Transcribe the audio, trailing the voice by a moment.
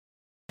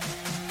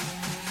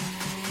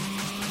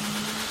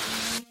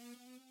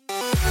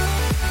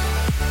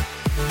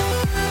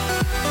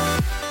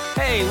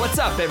Hey, what's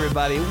up,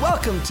 everybody?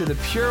 Welcome to the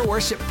Pure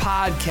Worship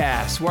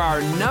Podcast, where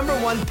our number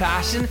one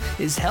passion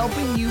is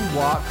helping you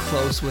walk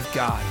close with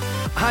God.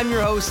 I'm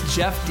your host,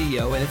 Jeff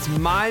Dio, and it's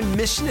my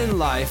mission in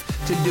life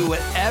to do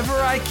whatever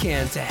I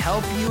can to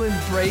help you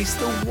embrace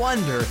the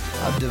wonder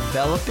of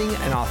developing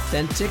an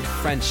authentic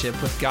friendship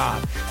with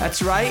God.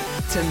 That's right,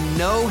 to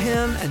know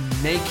Him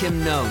and make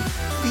Him known.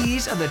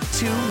 These are the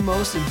two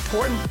most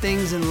important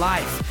things in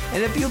life.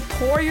 And if you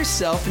pour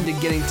yourself into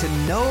getting to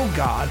know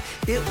God,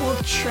 it will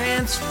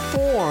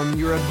transform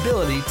your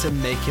ability to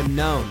make Him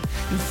known.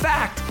 In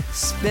fact,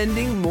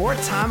 spending more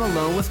time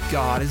alone with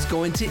God is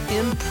going to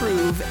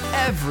improve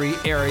every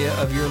area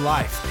of your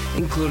life,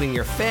 including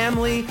your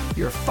family,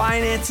 your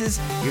finances,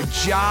 your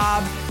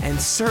job, and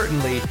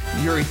certainly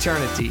your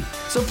eternity.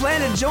 So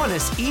plan to join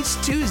us each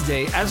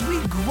Tuesday as we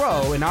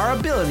grow in our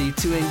ability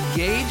to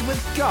engage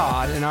with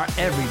God in our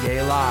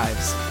everyday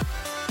lives.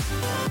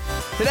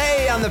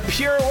 Today on the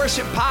Pure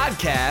Worship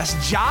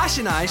Podcast, Josh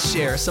and I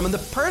share some of the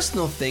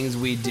personal things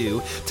we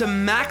do to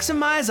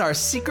maximize our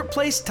secret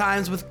place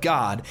times with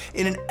God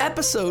in an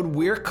episode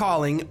we're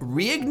calling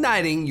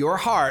Reigniting Your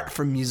Heart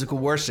for Musical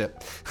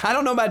Worship. I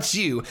don't know about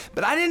you,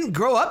 but I didn't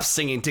grow up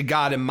singing to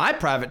God in my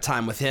private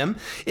time with Him.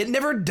 It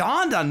never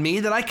dawned on me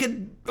that I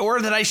could,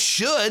 or that I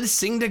should,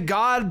 sing to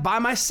God by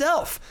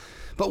myself.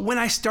 But when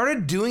I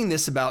started doing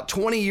this about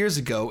 20 years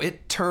ago,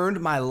 it turned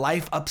my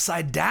life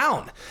upside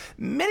down.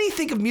 Many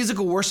think of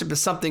musical worship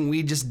as something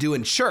we just do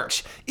in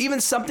church,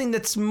 even something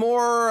that's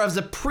more as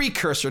a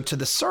precursor to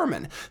the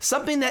sermon,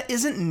 something that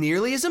isn't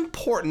nearly as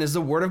important as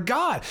the Word of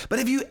God. But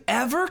have you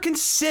ever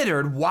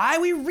considered why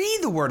we read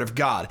the Word of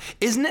God?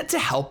 Isn't it to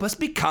help us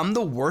become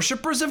the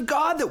worshipers of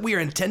God that we are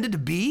intended to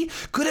be?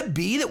 Could it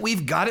be that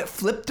we've got it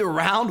flipped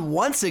around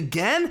once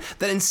again,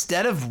 that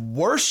instead of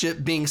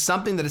worship being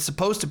something that is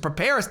supposed to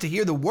prepare us to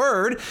hear the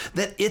Word,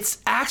 that it's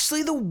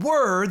actually the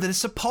Word that is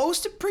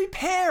supposed to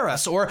prepare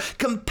us or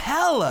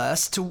compel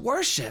us to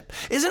worship?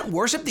 Isn't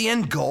worship the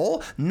end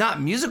goal? Not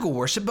musical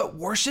worship, but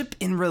worship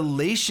in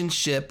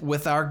relationship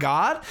with our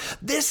God?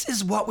 This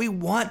is what we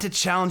want to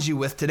challenge you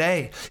with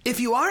today.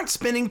 If you aren't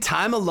spending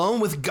time alone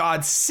with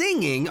God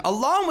singing,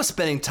 along with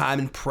spending time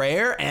in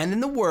prayer and in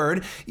the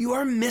Word, you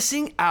are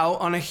missing out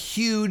on a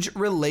huge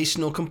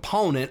relational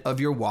component of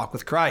your walk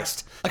with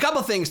Christ. A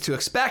couple things to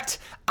expect.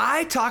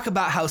 I talk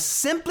about how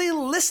simply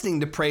listening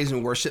to praise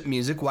and worship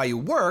music while you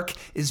work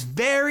is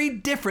very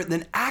different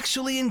than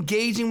actually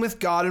engaging with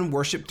God in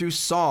worship through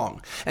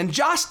song. And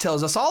Josh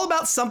tells us all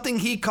about something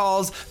he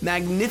calls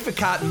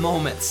Magnificat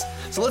moments.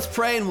 So let's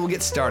pray and we'll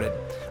get started.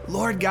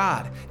 Lord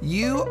God,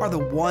 you are the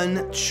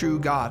one true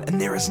God, and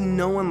there is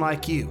no one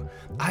like you.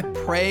 I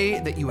pray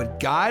that you would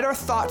guide our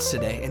thoughts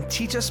today and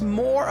teach us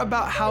more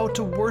about how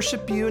to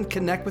worship you and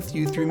connect with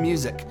you through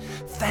music.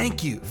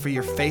 Thank you for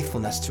your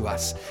faithfulness to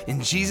us. In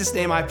Jesus'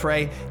 name I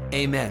pray,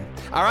 amen.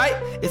 All right,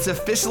 it's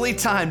officially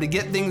time to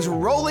get things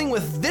rolling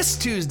with this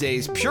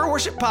Tuesday's Pure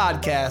Worship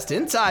Podcast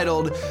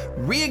entitled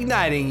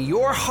Reigniting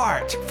Your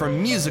Heart for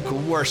Musical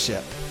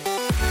Worship.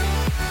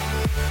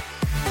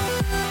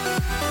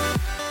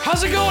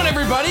 How's it going,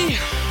 everybody?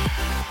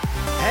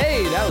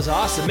 Hey, that was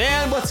awesome,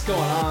 man. What's going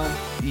on?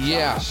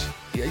 Yeah. Gosh.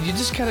 You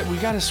just we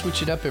gotta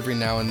switch it up every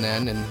now and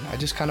then, and I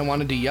just kind of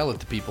wanted to yell at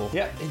the people.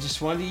 Yeah, you just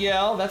wanted to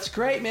yell. That's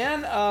great,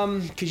 man.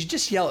 Could you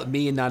just yell at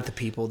me and not at the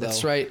people, though?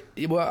 That's right.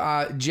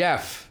 Well,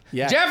 Jeff.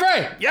 Yeah.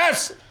 Jeffrey!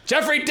 Yes!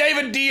 Jeffrey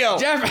David Dio!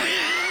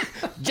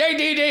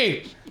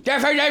 JDD!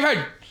 Jeffrey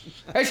David!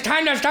 It's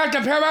time to start the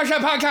Pure Worship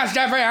Podcast,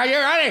 Jeffrey. Are you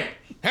ready?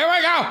 Here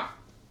we go!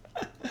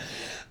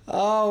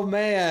 Oh,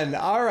 man.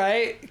 All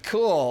right.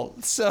 Cool.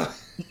 So...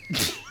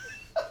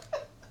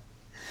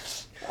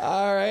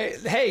 All right.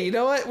 Hey, you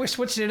know what? We're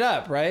switching it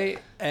up, right?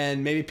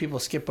 And maybe people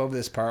skip over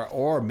this part,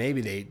 or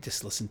maybe they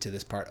just listen to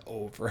this part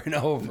over and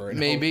over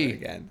and over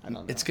again. I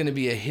don't know. It's going to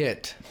be a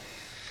hit.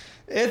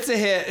 It's a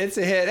hit. It's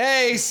a hit.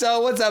 Hey,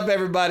 so what's up,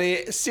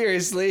 everybody?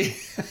 Seriously.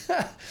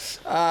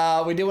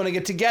 We do want to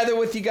get together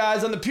with you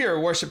guys on the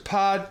Pure Worship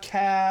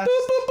Podcast.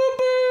 Boop, boop, boop,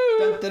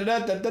 boop. Da, da,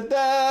 da, da,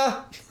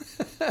 da,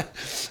 da.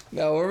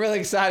 No, we're really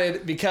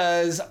excited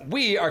because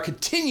we are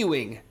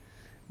continuing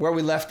where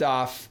we left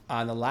off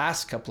on the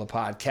last couple of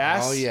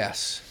podcasts. Oh,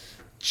 yes.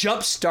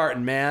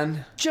 Jumpstarting,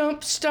 man.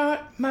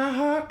 Jumpstart my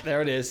heart.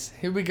 There it is.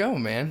 Here we go,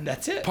 man.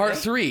 That's it. Part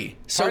man. 3.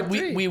 So Part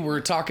three. we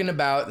were talking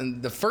about,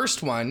 in the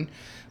first one,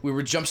 we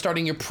were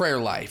jumpstarting your prayer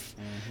life.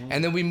 Mm-hmm.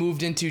 And then we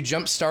moved into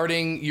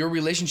jumpstarting your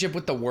relationship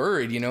with the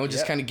Word,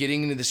 just kind of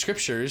getting into the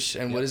Scriptures.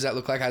 And what does that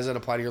look like? How does that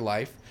apply to your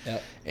life?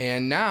 Yep.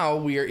 And now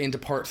we are into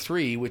part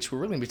 3, which we're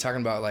really going to be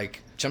talking about,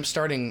 like,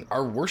 jumpstarting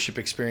our worship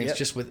experience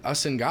just with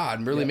us and God,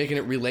 and really making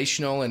it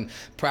relational and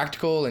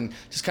practical, and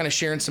just kind of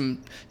sharing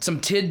some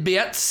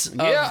tidbits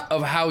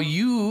of how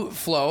you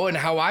flow and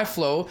how I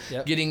flow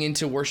getting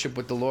into worship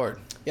with the Lord.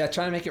 Yeah,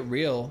 trying to make it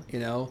real,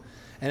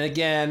 And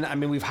again, I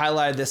mean, we've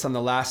highlighted this on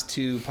the last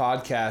 2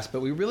 podcasts, but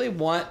we really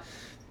want,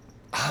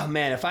 oh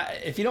man,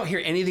 if you don't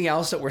hear anything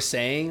else that we're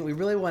saying, we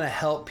really want to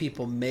help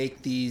people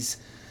make these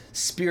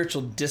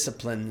spiritual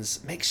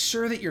disciplines, make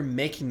sure that you're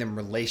making them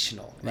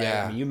relational. Right?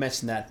 Yeah. I mean, you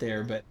mentioned that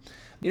there, but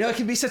It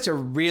can be such a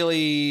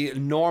really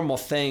normal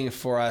thing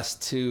for us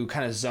to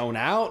kind of zone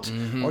out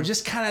or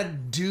just kind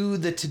of do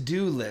the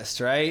to-do list,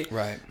 right?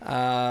 Right.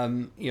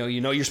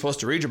 You're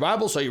supposed to read your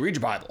Bible, so you read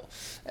your Bible.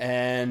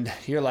 And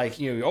you're like,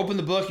 you open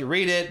the book, you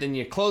read it, then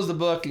you close the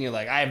book, and you're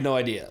like, I have no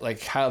idea,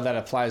 like, how that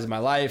applies to my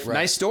life. Right.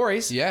 Nice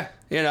stories. Yeah.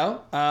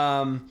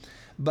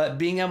 But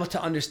being able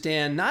to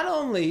understand not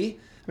only,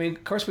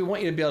 of course, we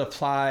want you to be able to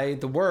apply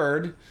the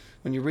Word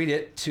when you read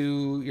it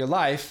to your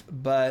life,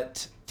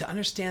 but to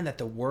understand that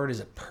the Word is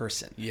a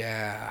person.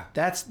 Yeah.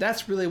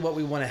 That's really what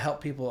we want to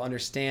help people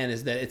understand,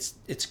 is that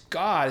it's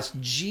God, it's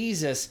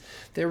Jesus.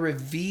 They're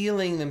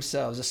revealing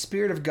themselves, the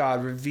Spirit of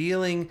God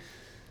revealing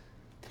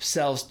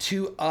themselves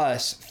to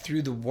us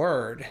through the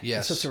Word.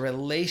 Yes. So it's a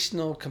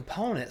relational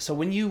component. So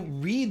when you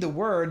read the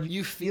Word,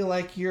 you feel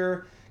like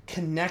you're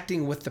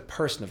connecting with the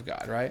person of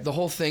God, right? The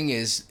whole thing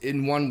is,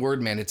 in one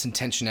word, man, it's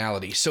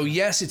intentionality. So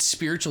yes, it's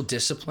spiritual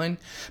discipline,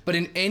 but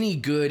in any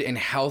good and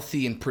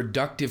healthy and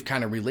productive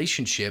kind of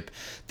relationship,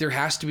 there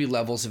has to be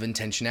levels of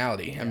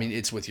intentionality. Yeah.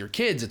 It's with your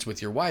kids, it's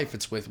with your wife,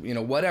 it's with,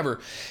 whatever.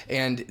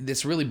 And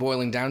it's really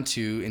boiling down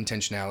to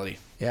intentionality.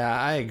 Yeah,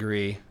 I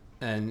agree.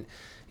 And,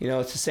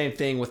 it's the same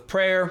thing with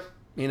prayer.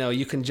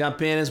 You can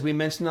jump in, as we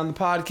mentioned on the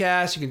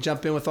podcast, you can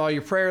jump in with all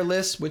your prayer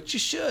lists, which you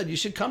should. You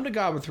should come to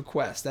God with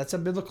requests. That's a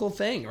biblical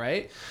thing,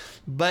 right?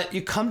 But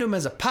you come to him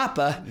as a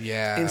papa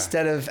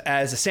instead of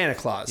as a Santa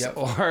Claus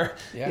or,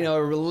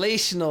 a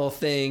relational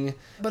thing.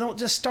 But don't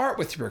just start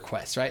with your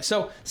requests, right?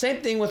 So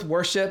same thing with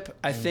worship.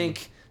 I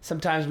think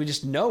sometimes we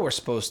just know we're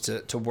supposed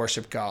to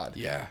worship God.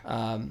 Yeah.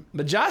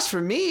 But Josh,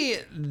 for me,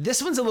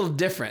 this one's a little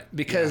different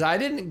because I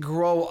didn't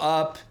grow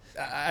up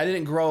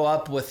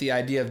with the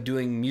idea of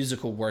doing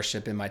musical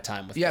worship in my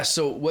time with God.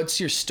 So what's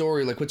your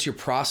story? Like, what's your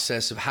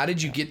process of how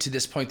did you get to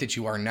this point that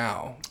you are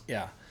now?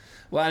 Yeah.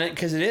 Well,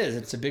 because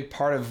it's a big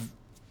part of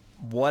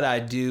what I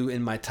do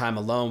in my time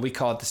alone. We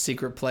call it the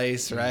secret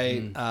place,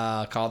 right?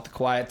 Call it the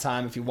quiet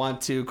time if you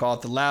want to. Call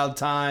it the loud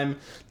time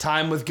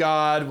with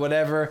God,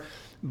 whatever.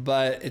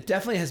 But it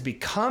definitely has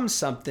become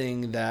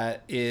something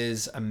that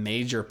is a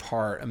major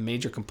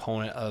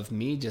component of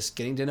me just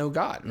getting to know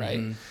God,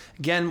 right?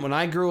 Again, when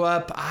I grew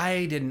up,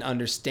 I didn't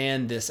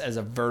understand this as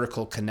a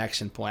vertical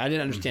connection point. I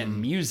didn't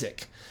understand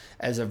music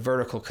as a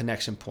vertical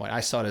connection point. I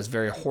saw it as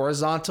very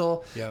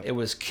horizontal. Yep. It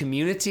was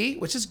community,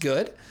 which is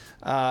good.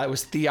 It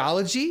was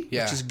theology,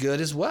 which is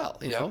good as well.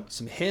 You know,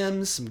 some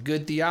hymns, some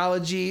good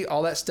theology,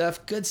 all that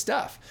stuff, good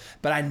stuff.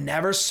 But I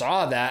never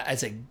saw that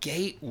as a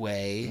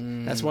gateway.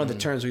 That's one of the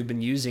terms we've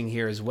been using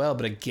here as well,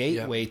 but a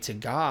gateway to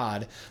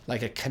God,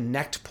 like a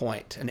connect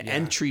point, an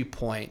entry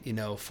point,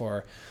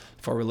 for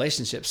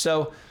relationships.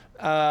 So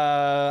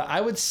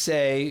I would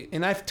say,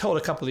 and I've told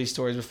a couple of these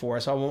stories before,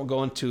 so I won't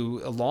go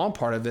into a long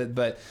part of it,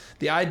 but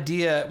the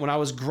idea when I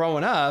was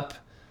growing up,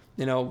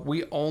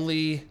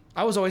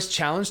 I was always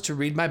challenged to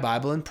read my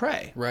Bible and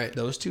pray. Right.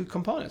 Those two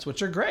components,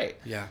 which are great.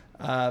 Yeah.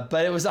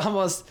 But it was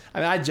almost,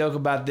 I joke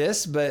about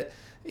this, but,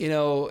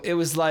 it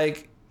was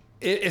like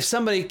if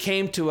somebody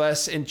came to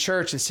us in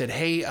church and said,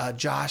 hey,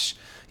 Josh,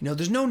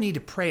 there's no need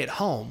to pray at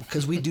home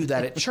because we do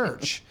that at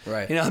church.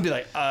 Right. I'd be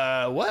like,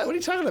 what? What are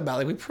you talking about?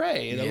 Like, we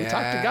pray, we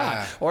talk to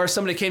God. Or if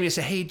somebody came to you and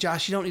said, hey,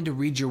 Josh, you don't need to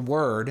read your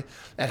word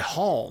at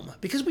home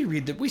because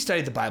we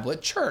study the Bible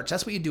at church.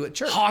 That's what you do at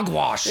church.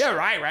 Hogwash. Yeah,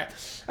 right.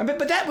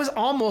 But that was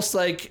almost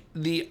like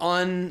the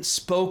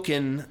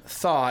unspoken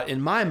thought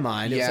in my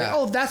mind. It was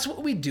like, that's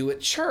what we do at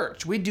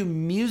church. We do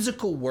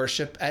musical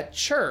worship at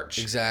church.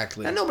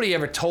 Exactly. And nobody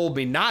ever told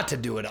me not to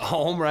do it at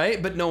home,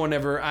 right? But no one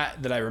ever,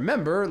 that I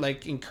remember,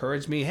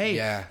 encouraged me,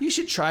 hey, you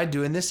should try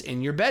doing this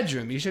in your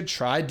bedroom. You should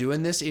try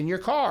doing this in your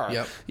car.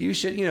 Yep. You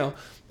should,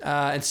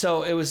 and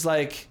so it was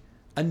like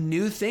a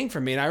new thing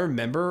for me. And I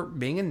remember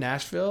being in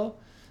Nashville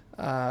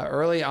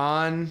early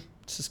on,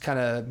 this is kind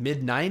of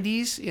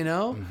mid-90s,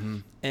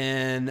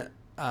 and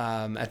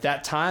at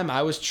that time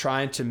I was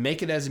trying to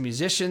make it as a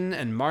musician,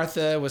 and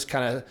Martha was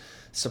kind of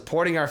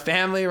supporting our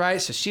family,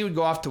 right? So she would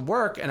go off to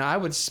work and I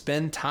would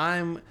spend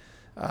time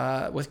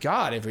with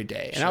God every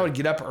day. And I would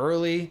get up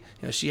early.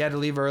 She had to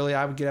leave early.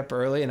 I would get up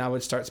early and I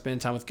would start spending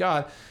time with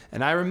God.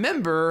 And I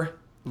remember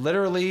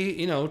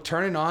literally,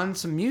 turning on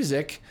some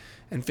music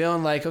and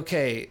feeling like,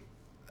 okay,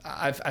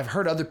 I've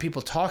heard other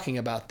people talking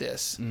about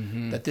this,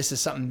 that this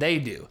is something they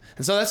do.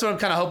 And so that's what I'm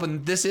kind of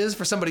hoping this is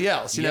for somebody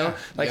else,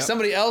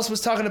 somebody else was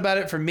talking about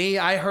it for me.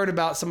 I heard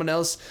about someone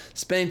else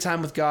spending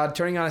time with God,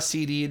 turning on a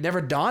CD. It never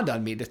dawned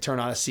on me to turn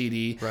on a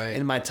CD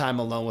in my time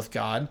alone with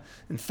God.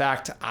 In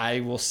fact,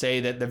 I will say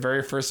that the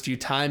very first few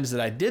times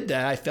that I did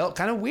that, I felt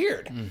kind of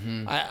weird.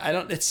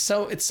 It's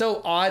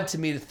so odd to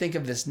me to think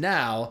of this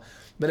now,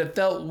 but it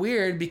felt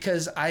weird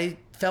because I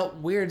felt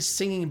weird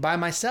singing by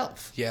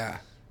myself. Yeah.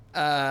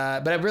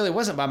 But I really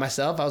wasn't by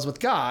myself. I was with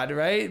God,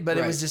 right? But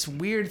it was this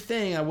weird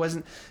thing I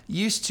wasn't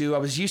used to. I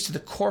was used to the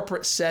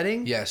corporate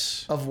setting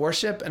of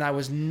worship, and I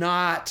was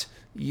not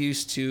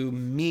used to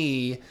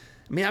me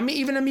I mean, I'm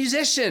even a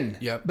musician,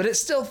 Yep. but it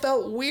still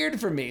felt weird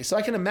for me. So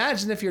I can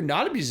imagine if you're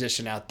not a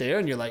musician out there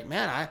and you're like,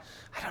 man, I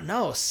don't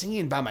know,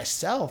 singing by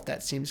myself,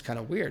 that seems kind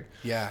of weird.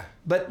 Yeah.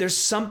 But there's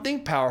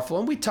something powerful,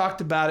 and we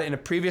talked about it in a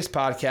previous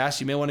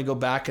podcast. You may want to go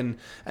back and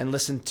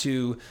listen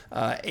to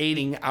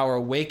Aiding Our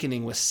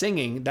Awakening with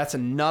Singing. That's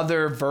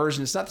another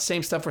version. It's not the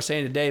same stuff we're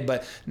saying today,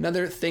 but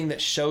another thing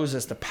that shows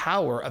us the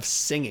power of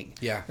singing.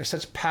 Yeah. There's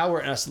such power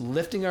in us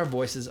lifting our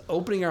voices,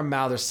 opening our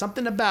mouth. There's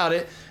something about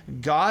it.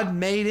 God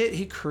made it.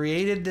 He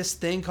created this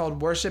thing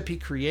called worship. He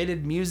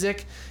created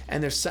music,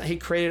 and He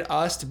created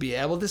us to be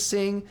able to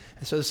sing.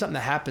 And so there's something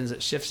that happens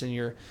that shifts in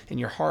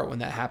your heart when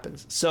that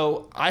happens.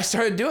 So I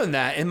started doing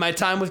that in my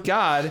time with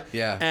God.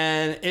 Yeah.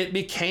 And it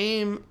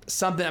became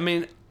something, I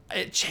mean,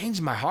 it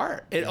changed my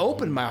heart. It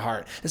opened my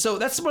heart. And so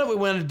that's what we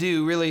want to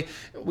do, really.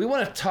 We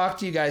want to talk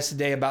to you guys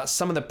today about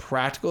some of the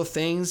practical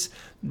things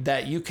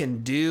that you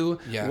can do,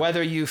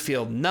 whether you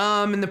feel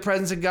numb in the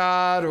presence of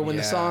God or when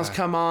the songs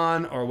come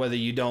on, or whether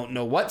you don't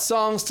know what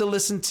songs to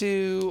listen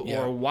to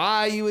or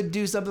why you would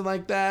do something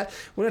like that.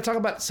 We're going to talk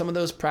about some of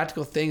those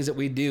practical things that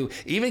we do,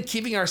 even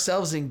keeping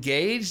ourselves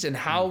engaged and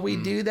how we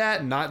do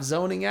that, not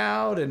zoning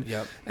out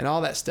and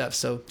all that stuff.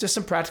 So just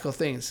some practical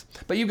things.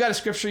 But you've got a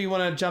scripture you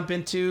want to jump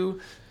into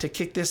to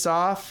kick this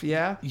off,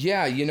 yeah?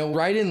 Yeah,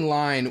 right in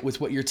line with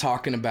what you're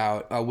talking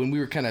about, when we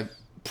were kind of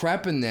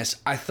prepping this,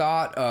 I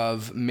thought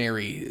of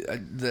Mary,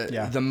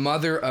 the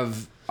mother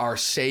of our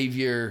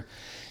Savior.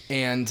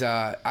 And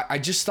I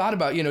just thought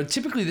about,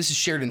 typically this is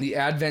shared in the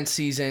Advent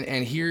season.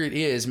 And here it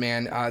is,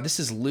 man. This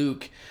is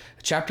Luke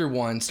chapter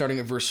 1, starting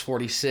at verse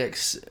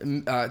 46.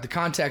 The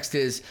context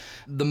is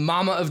the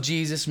mama of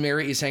Jesus,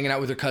 Mary, is hanging out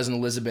with her cousin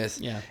Elizabeth.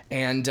 Yeah.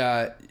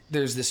 And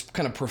there's this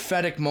kind of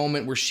prophetic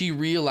moment where she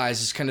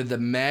realizes kind of the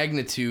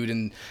magnitude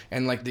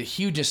and like the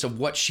hugeness of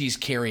what she's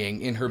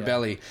carrying in her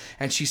belly.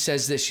 And she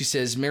says this, she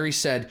says, Mary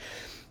said,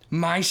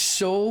 "My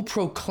soul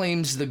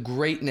proclaims the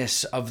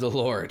greatness of the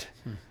Lord."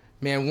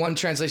 Man, one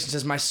translation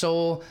says, "My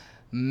soul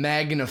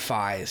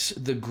magnifies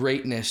the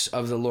greatness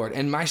of the Lord,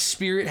 and my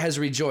spirit has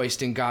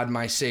rejoiced in God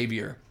my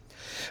Savior,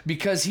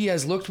 because he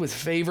has looked with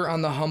favor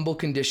on the humble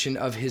condition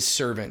of his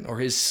servant," or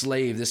his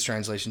slave, this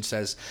translation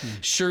says.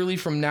 "Surely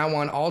from now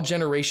on all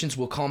generations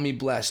will call me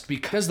blessed,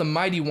 because the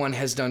Mighty One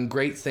has done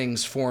great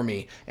things for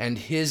me, and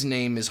his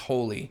name is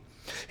holy.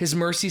 His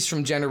mercies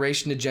from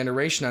generation to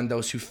generation on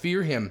those who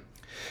fear him.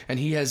 And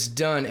he has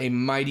done a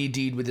mighty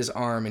deed with his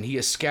arm, and he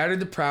has scattered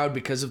the proud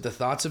because of the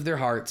thoughts of their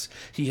hearts.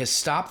 He has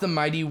stopped the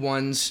mighty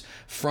ones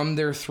from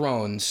their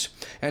thrones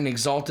and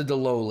exalted the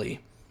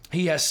lowly.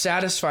 He has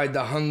satisfied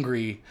the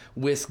hungry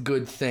with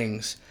good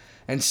things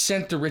and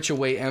sent the rich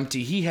away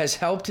empty. He has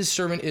helped his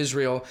servant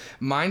Israel,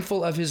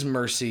 mindful of his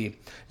mercy,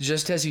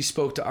 just as he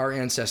spoke to our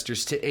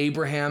ancestors, to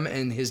Abraham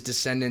and his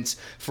descendants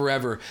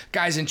forever."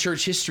 Guys, in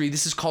church history,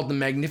 this is called the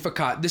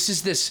Magnificat. This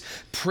is this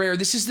prayer.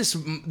 This is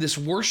this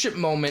worship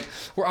moment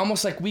where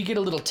almost like we get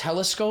a little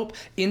telescope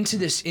into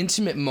this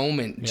intimate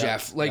moment,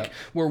 Jeff,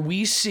 where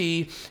we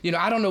see,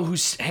 I don't know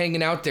who's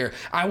hanging out there.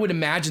 I would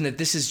imagine that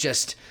this is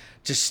just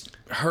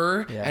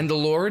her and the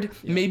Lord.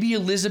 Maybe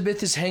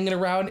Elizabeth is hanging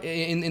around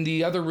in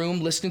the other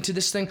room listening to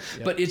this thing,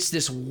 but it's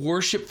this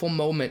worshipful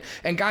moment.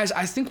 And guys,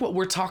 I think what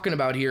we're talking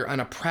about here on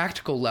a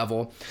practical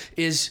level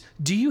is,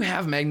 do you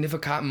have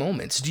Magnificat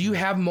moments? Do you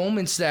have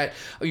moments that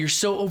you're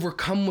so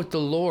overcome with the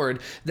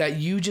Lord that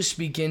you just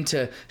begin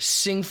to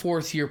sing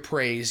forth your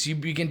praise? You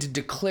begin to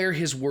declare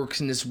his works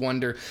and his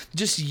wonder,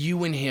 just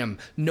you and him.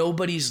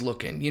 Nobody's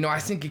looking. I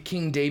think of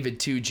King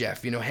David too,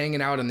 Jeff,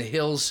 hanging out on the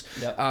hills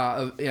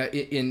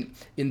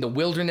in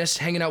the wilderness,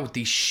 hanging out with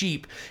these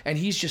sheep, and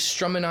he's just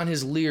strumming on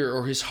his lyre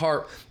or his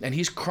harp, and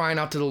he's crying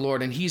out to the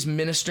Lord, and he's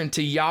ministering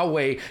to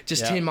Yahweh,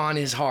 just him on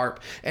his harp.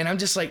 And I'm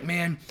just like,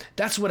 man,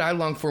 that's what I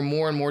long for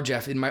more and more,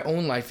 Jeff, in my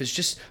own life, is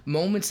just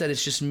moments that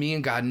it's just me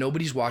and God.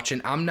 Nobody's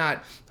watching. I'm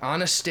not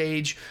on a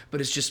stage, but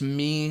it's just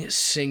me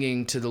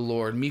singing to the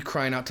Lord, me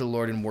crying out to the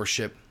Lord in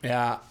worship.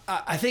 Yeah,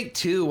 I think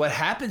too, what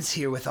happens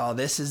here with all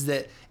this is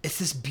that it's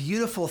this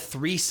beautiful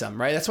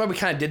threesome, right? That's why we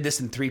kind of did this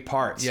in 3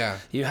 parts. Yeah.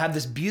 You have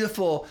this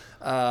beautiful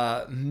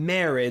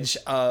marriage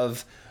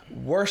of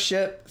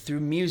worship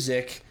through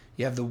music,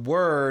 you have the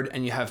word,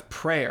 and you have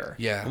prayer.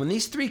 Yeah. And when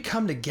these 3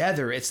 come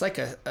together, it's like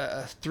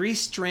a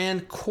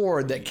 3-strand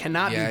cord that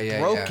cannot be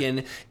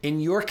broken in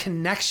your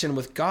connection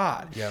with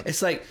God. Yep.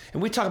 It's like,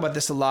 and we talk about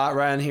this a lot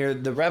around here,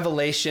 the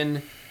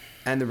revelation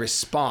and the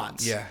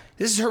response. Yeah.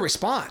 This is her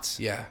response.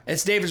 Yeah.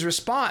 It's David's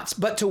response.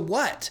 But to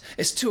what?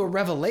 It's to a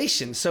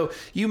revelation. So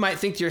you might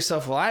think to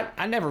yourself, well,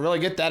 I never really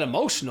get that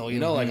emotional.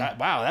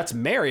 Wow, that's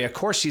Mary. Of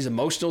course she's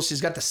emotional.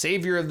 She's got the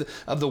Savior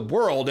of the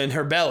world in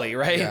her belly,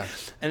 right? Yeah.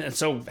 And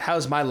so how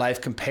does my life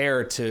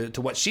compare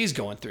to what she's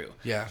going through?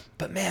 Yeah.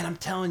 But man, I'm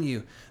telling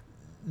you,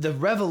 the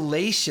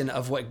revelation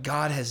of what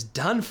God has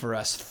done for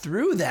us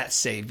through that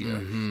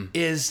Savior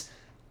is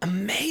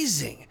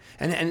amazing.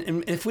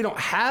 And if we don't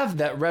have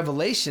that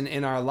revelation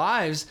in our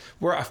lives,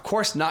 we're of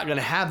course not going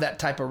to have that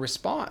type of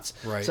response.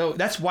 Right. So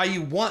that's why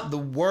you want the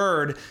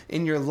word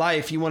in your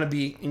life. You want to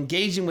be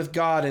engaging with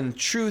God in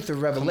truth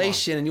of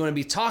revelation, and you want to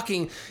be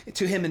talking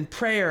to him in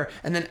prayer.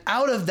 And then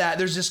out of that,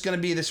 there's just going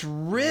to be this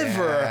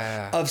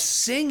river of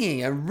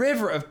singing, a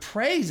river of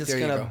praise that's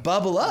going to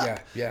bubble up.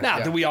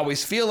 Now, do we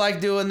always feel like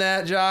doing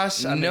that,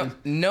 Josh? No,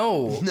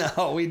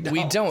 we don't.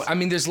 We don't. I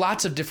mean, there's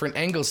lots of different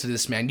angles to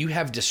this, man. You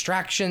have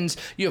distractions.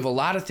 You have a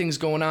lot of things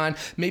going on.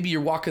 Maybe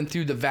you're walking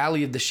through the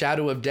valley of the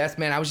shadow of death,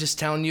 man. I was just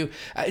telling you,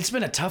 it's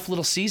been a tough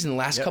little season the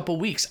last couple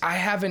weeks. I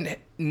haven't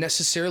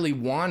necessarily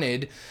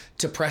wanted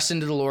to press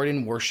into the Lord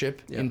in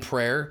worship, in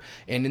prayer,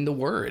 and in the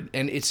Word,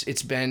 and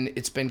it's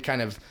been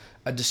kind of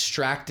a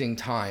distracting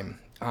time.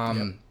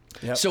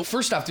 So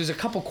first off, there's a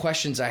couple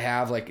questions I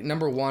have. Like,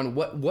 number one,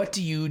 what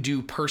do you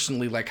do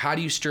personally? Like, how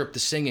do you stir up the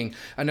singing?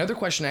 Another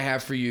question I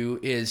have for you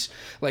is,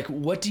 like,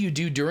 what do you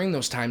do during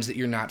those times that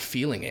you're not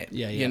feeling it?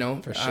 You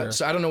know, for sure.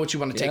 So I don't know what you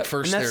want to take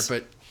first there,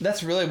 but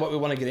that's really what we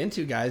want to get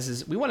into, guys.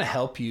 Is we want to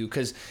help you,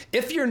 because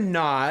if you're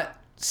not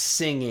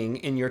singing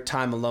in your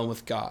time alone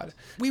with God,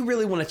 we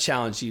really want to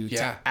challenge you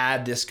to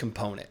add this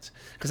component.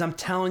 Because I'm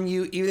telling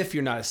you, even if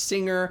you're not a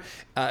singer,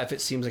 if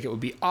it seems like it would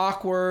be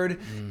awkward,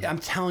 I'm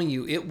telling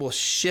you, it will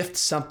shift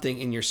something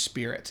in your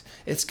spirit.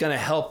 It's going to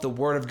help the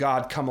Word of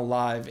God come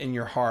alive in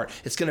your heart.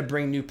 It's going to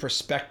bring new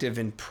perspective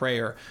in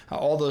prayer.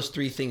 All those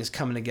three things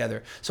coming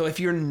together. So if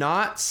you're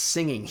not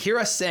singing, hear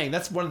us saying,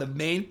 that's one of the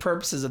main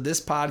purposes of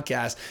this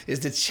podcast, is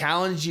to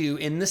challenge you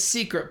in the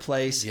secret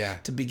place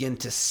to begin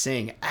to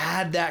sing.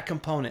 Add that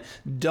component.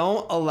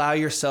 Don't allow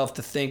yourself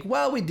to think,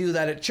 well, we do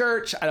that at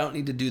church, I don't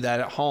need to do that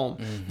at home.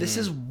 This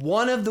is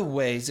one of the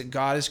ways that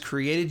God has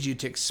created you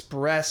to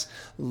express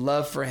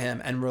love for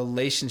him and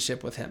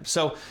relationship with him.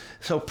 So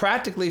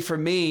practically for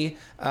me,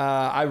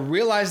 I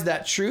realized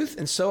that truth,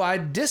 and so I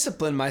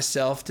discipline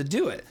myself to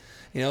do it.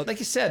 You know, like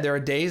you said, there are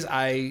days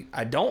I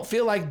don't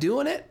feel like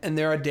doing it, and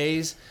there are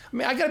days, I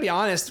mean, I gotta be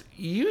honest,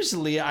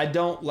 usually I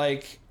don't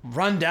like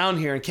run down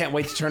here and can't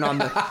wait to turn on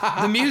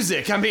the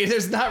music. I mean,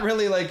 there's not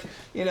really like,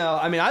 you know,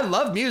 I mean, I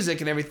love music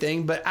and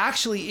everything, but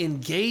actually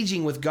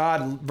engaging with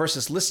God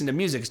versus listening to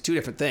music is two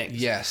different things.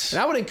 Yes.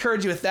 And I would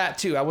encourage you with that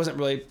too. I wasn't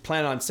really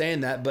planning on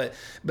saying that, but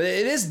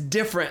it is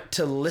different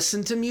to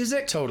listen to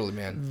music. Totally,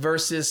 man.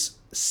 Versus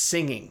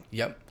singing.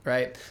 Yep.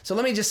 Right. So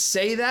let me just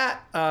say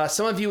that.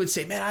 Some of you would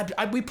say, man,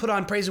 we put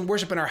on praise and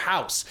worship in our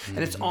house, and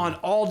it's on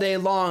all day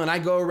long, and I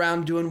go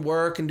around doing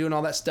work and doing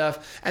all that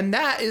stuff. And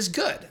that is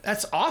good.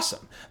 That's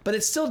awesome. But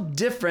it's still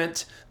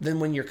different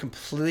than when you're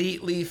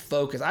completely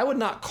focused. I would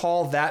not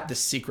call that the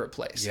secret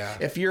place. Yeah.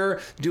 If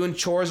you're doing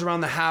chores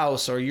around the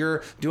house, or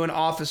you're doing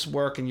office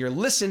work and you're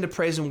listening to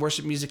praise and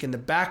worship music in the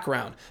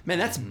background, man,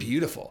 that's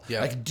beautiful.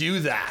 Yeah. Like, do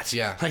that.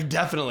 Yeah. Like,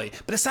 definitely.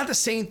 But it's not the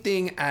same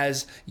thing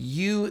as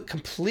you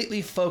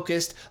completely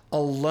focused,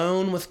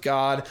 alone with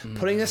God,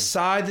 putting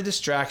aside the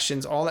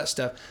distractions, all that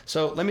stuff.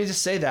 So let me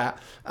just say that.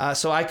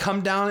 So I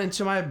come down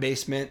into my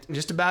basement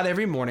just about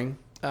every morning,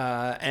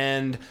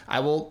 and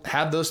I will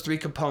have those three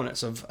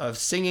components of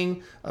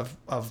singing,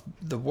 of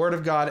the Word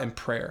of God, and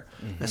prayer.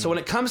 And so when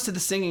it comes to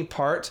the singing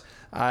part,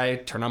 I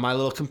turn on my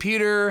little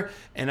computer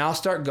and I'll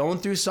start going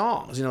through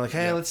songs. You know, like,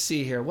 hey, let's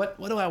see here. What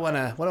do I want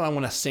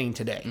to sing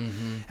today?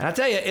 And I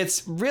tell you,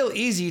 it's real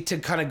easy to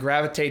kind of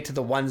gravitate to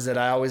the ones that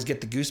I always get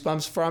the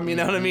goosebumps from. You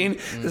know what I mean?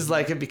 It's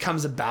like it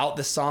becomes about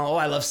the song. Oh,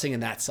 I love singing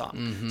that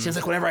song. Seems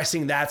like whenever I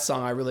sing that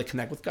song, I really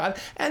connect with God.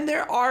 And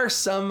there are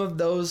some of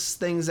those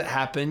things that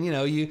happen. You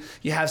know, you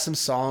have some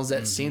songs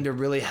that seem to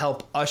really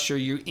help usher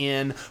you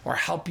in or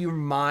help your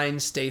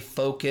mind stay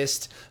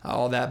focused,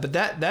 all that. But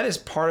that is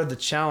part of the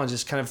challenge,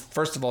 is kind of,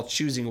 first of all,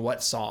 choosing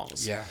what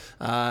songs.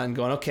 And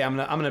going, okay, I'm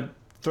gonna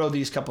throw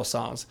these couple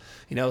songs.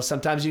 You know,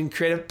 sometimes you can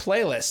create a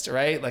playlist,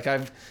 right? Like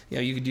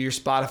you can do your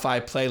Spotify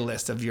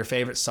playlist of your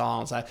favorite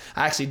songs. I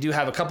actually do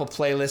have a couple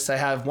playlists. I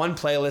have one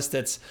playlist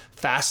that's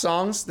fast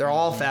songs. They're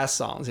all fast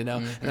songs, you know.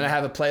 And then I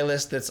have a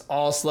playlist that's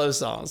all slow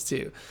songs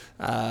too.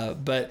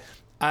 But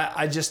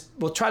I just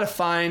will try to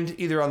find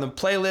either on the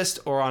playlist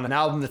or on an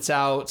album that's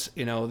out,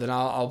 you know, then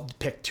I'll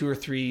pick 2 or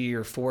 3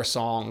 or 4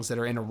 songs that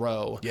are in a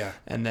row.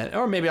 And then,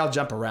 or maybe I'll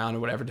jump around or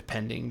whatever,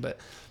 depending. But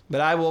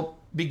I will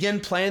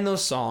begin playing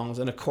those songs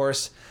and, of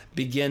course,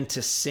 begin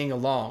to sing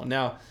along.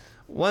 Now,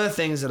 one of the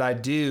things that I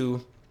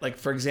do, like,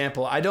 for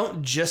example, I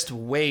don't just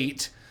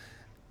wait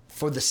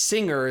for the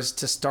singers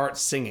to start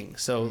singing.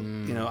 So,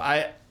 you know,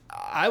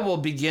 I will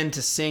begin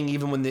to sing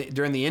even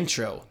during the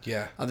intro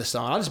of the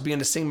song. I'll just begin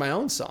to sing my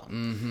own song.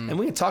 And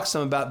we can talk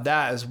some about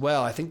that as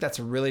well. I think that's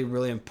a really,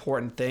 really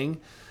important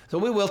thing. So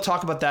we will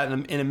talk about that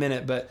in a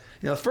minute, but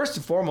first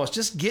and foremost,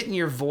 just getting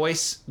your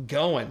voice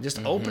going,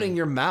 just opening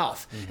your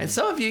mouth. And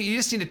some of you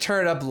just need to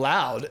turn it up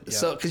loud. Yeah.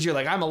 So, because you're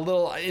like, I'm a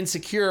little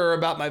insecure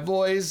about my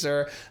voice,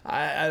 or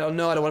I don't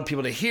know, I don't want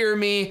people to hear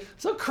me.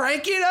 So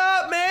crank it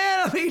up,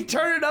 man. I mean,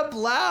 turn it up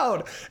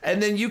loud.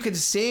 And then you can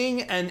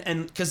sing,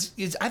 and because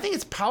I think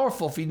it's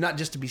powerful for you not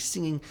just to be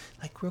singing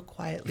like real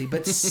quietly,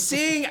 but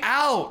sing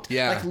out.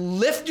 Yeah. Like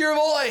lift your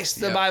voice,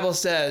 the Bible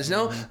says.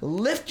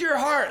 Lift your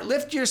heart,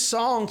 lift your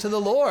song to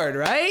the Lord,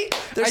 right?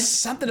 There's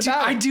something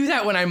about I do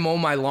that when I mow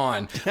my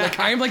lawn. Like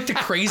I'm like the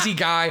crazy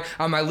guy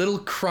on my little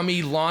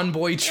crummy lawn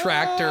boy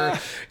tractor.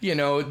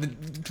 The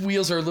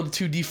wheels are a little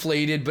too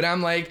deflated, but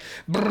I'm like,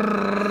 Lord,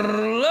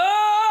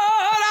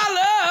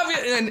 I love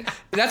you. And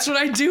that's what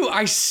I do.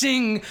 I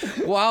sing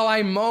while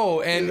I mow.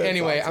 And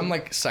anyway, awesome. I'm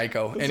like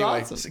psycho. That's anyway,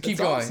 awesome. So keep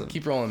going. Awesome.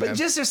 Keep rolling, man. But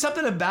just there's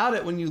something about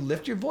it when you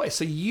lift your voice.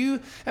 So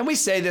and we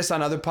say this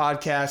on other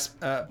podcasts.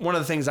 One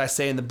of the things I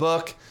say in the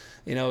book,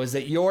 is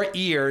that your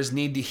ears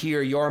need to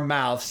hear your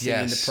mouth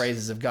singing the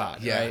praises of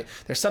God, right?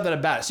 There's something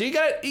about it. So you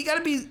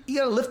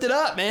gotta lift it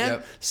up, man.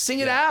 Yep. Sing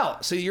it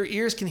out so your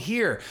ears can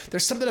hear.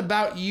 There's something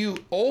about you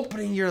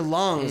opening your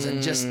lungs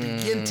and just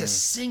begin to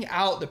sing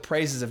out the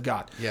praises of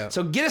God. Yep.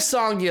 So get a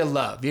song you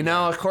love.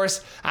 Of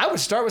course, I would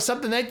start with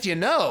something that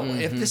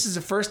If this is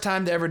the first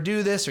time to ever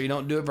do this, or you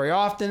don't do it very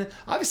often,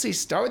 obviously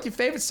start with your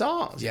favorite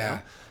songs. Yeah.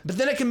 But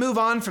then it can move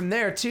on from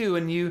there too,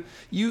 and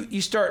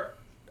you start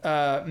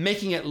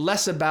making it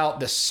less about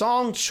the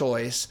song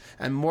choice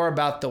and more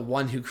about the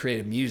one who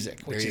created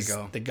music, which is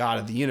the God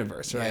of the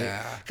universe,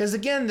 right? Because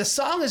again, the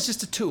song is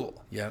just a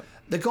tool. Yep.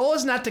 The goal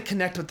is not to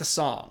connect with the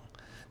song.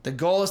 The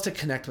goal is to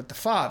connect with the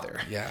Father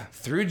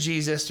through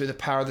Jesus, through the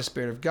power of the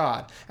Spirit of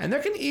God. And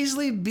there can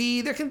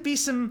be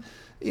some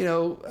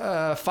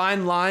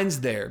fine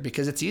lines there,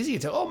 because it's easy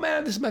to, oh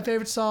man, this is my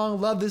favorite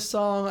song, love this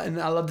song, and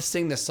I love to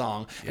sing this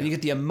song. And you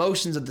get the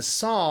emotions of the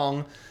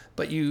song,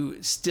 but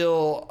you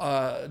still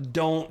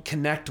don't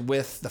connect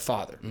with the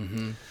Father.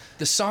 Mm-hmm.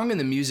 The song and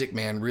the music,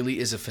 man, really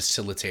is a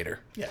facilitator.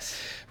 Yes.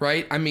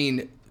 Right? I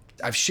mean,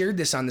 I've shared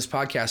this on this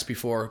podcast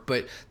before,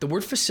 but the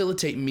word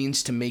facilitate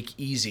means to make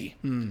easy.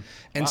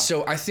 And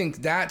so I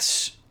think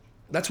that's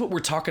what we're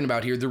talking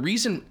about here. The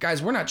reason,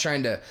 guys, we're not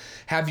trying to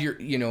have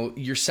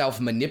yourself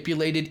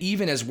manipulated,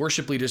 even as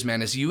worship leaders,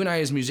 man, as you and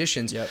I as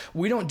musicians. Yep.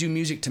 We don't do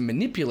music to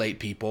manipulate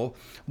people.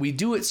 We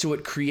do it so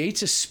it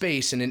creates a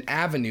space and an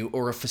avenue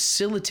or a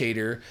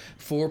facilitator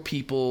for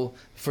people,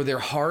 for their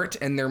heart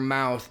and their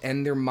mouth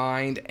and their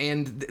mind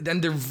and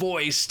then their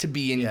voice to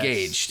be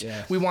engaged.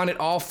 Yes. We want it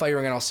all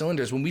firing on all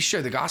cylinders. When we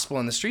share the gospel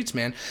on the streets,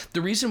 man,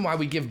 the reason why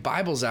we give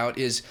Bibles out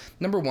is,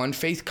 number one,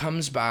 faith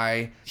comes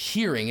by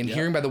hearing, and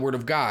hearing by the word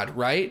of God,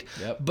 right?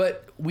 Yep.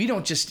 But we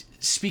don't just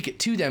speak it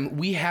to them.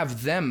 We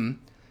have them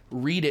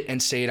read it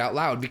and say it out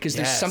loud, because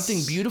there's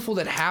something beautiful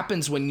that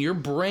happens when your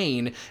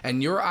brain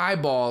and your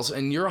eyeballs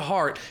and your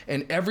heart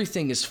and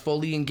everything is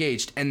fully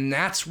engaged. And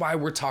that's why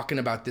we're talking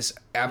about this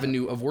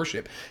avenue of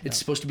worship. It's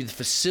supposed to be the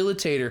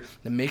facilitator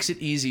that makes it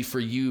easy for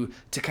you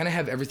to kind of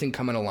have everything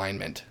come in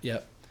alignment.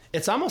 Yep.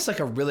 It's almost like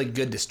a really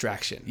good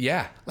distraction.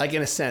 Yeah. Like,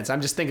 in a sense, I'm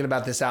just thinking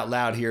about this out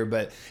loud here,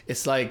 but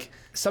it's like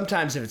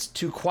sometimes if it's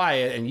too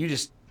quiet and you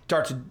just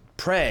start to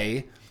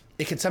pray,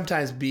 it can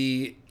sometimes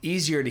be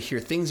easier to hear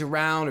things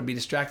around or be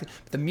distracted.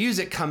 But the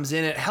music comes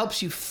in, it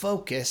helps you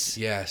focus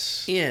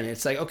in.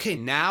 It's like, okay,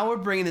 now we're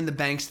bringing in the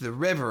banks of the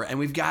river and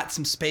we've got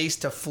some space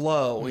to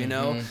flow,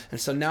 And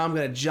so now I'm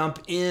going to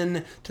jump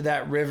in to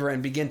that river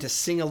and begin to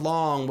sing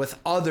along with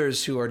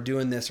others who are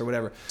doing this or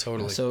whatever.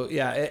 Totally. So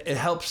it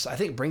helps, I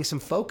think, bring some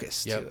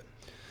focus to it.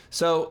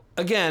 So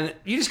again,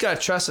 you just got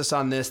to trust us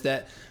on this,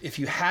 that if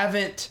you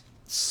haven't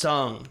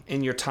sung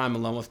in your time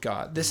alone with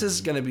God, this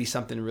is going to be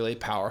something really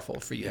powerful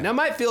for you. Now, it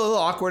might feel a little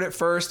awkward at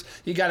first.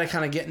 You got to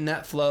kind of get in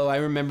that flow. I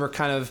remember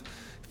kind of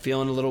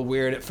feeling a little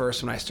weird at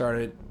first when I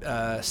started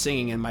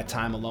singing in my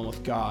time alone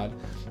with God,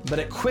 but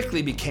it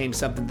quickly became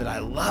something that I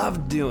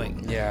loved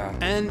doing. Yeah.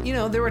 And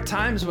there are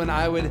times when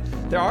I would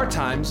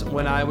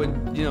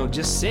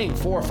just sing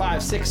 4,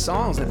 5, 6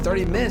 songs, and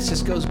 30 minutes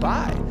just goes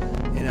by,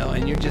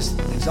 and you're just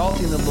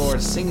exalting the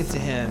Lord, singing to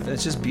Him, and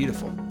it's just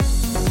beautiful.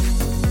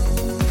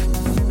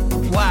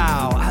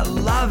 Wow, I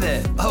love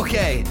it.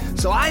 Okay,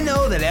 so I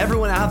know that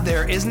everyone out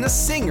there isn't a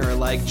singer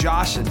like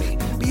Josh and me,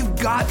 but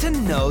you've got to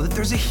know that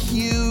there's a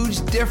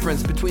huge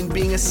difference between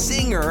being a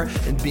singer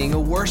and being a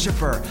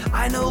worshiper.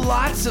 I know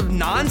lots of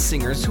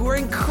non-singers who are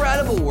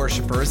incredible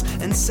worshipers,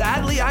 and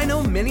sadly, I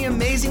know many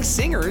amazing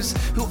singers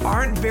who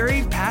aren't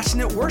very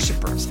passionate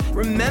worshipers.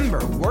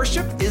 Remember,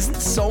 worship isn't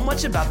so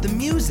much about the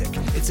music,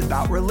 it's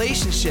about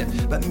relationship,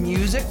 but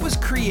music was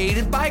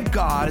created by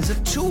God as a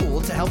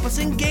tool to help us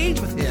engage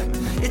with Him.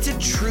 It's a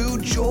true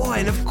joy,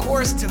 and of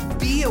course, to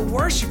be a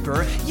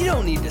worshiper, you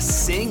don't need to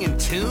sing in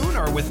tune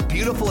or with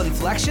beautiful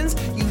inflections.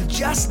 inflections. You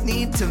just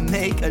need to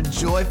make a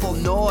joyful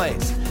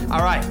noise.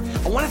 All right,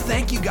 I want to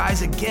thank you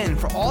guys again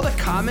for all the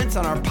comments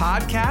on our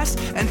podcast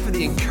and for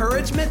the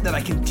encouragement that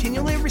I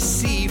continually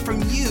receive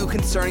from you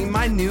concerning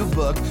my new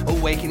book,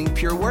 Awakening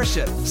Pure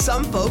Worship.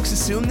 Some folks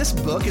assume this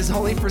book is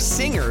only for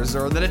singers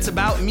or that it's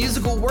about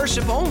musical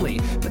worship only,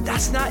 but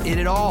that's not it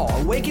at all.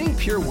 Awakening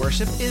Pure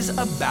Worship is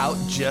about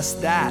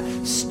just that,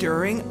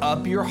 stirring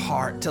up your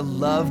heart to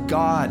love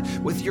God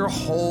with your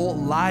whole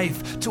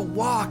life, to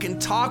walk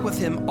and talk with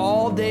Him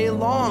all day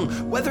long,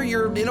 whether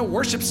you're in a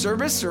worship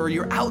service or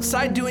you're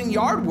outside doing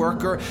yard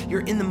work or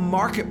you're in the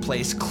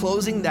marketplace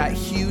closing that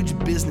huge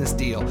business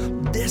deal.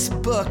 This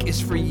book is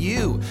for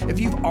you.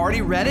 If you've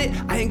already read it,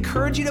 I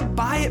encourage you to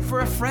buy it for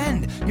a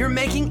friend. You're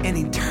making an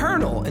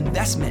eternal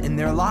investment in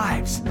their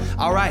lives.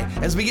 All right,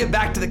 as we get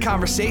back to the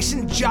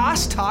conversation,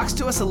 Josh talks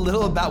to us a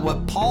little about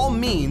what Paul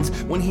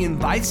means when he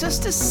invites us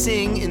to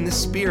sing in the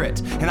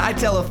Spirit. And I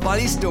tell a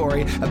funny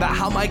story about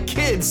how my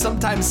kids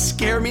sometimes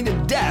scare me to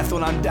death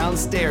when I'm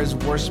downstairs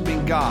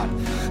worshiping God.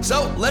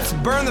 So let's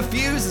burn the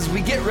fuse as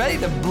we get ready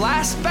to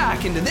blast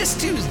back into this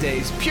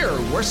Tuesday's Pure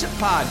Worship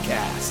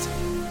Podcast.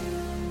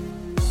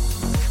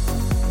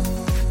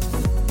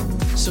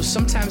 So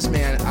sometimes,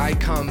 man, I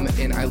come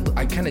and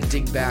I kind of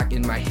dig back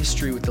in my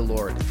history with the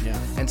Lord. Yeah.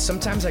 And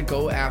sometimes I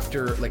go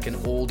after like an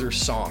older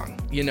song,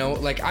 you know,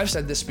 like I've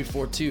said this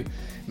before too,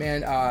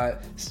 man,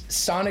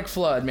 Sonic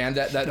Flood, man,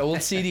 that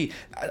old CD,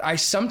 I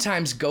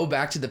sometimes go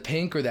back to the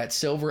Pink or that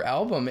Silver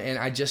album, and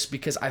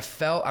because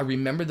I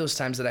remember those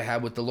times that I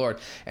had with the Lord,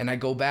 and I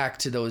go back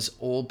to those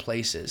old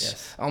places.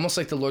 Yes. Almost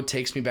like the Lord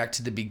takes me back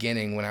to the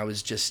beginning when I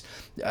was just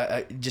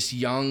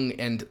young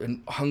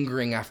and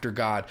hungering after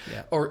God.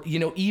 Yeah. Or, you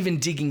know, even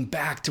digging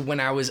back to when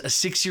I was a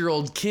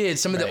 6-year-old kid,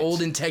 some of the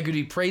old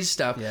Integrity Praise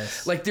stuff.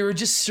 Yes. Like there were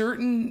just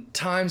certain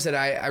times that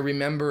I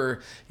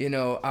remember, you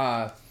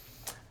know,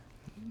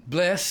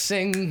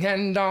 blessing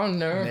and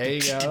honor, there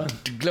you go.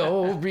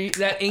 glory,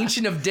 that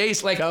Ancient of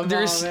Days. Like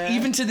there's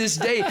even to this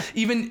day,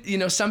 even, you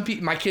know, some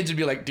people, my kids would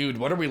be like, dude,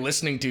 what are we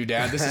listening to,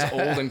 Dad? This is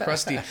old and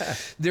crusty.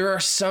 There are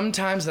some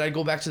times that I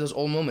go back to those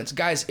old moments.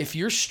 Guys, if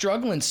you're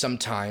struggling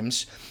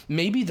sometimes,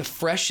 maybe the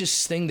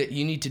freshest thing that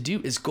you need to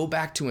do is go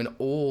back to an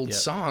old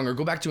song or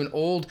go back to an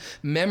old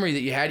memory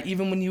that you had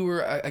even when you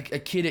were a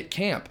kid at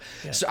camp.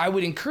 Yeah. So I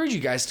would encourage you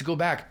guys to go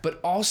back, but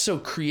also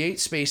create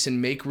space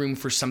and make room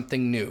for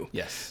something new.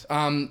 Yes.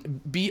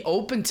 Be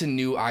open to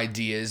new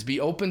ideas, be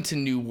open to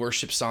new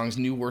worship songs,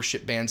 new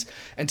worship bands.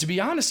 And to be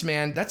honest,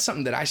 man, that's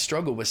something that I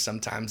struggle with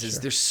sometimes is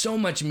there's so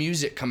much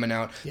music coming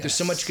out. Yes. There's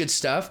so much good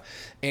stuff.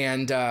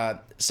 And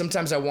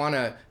sometimes I want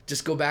to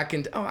just go back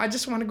and, I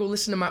just want to go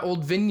listen to my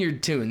old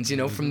Vineyard tunes, you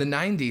know, from the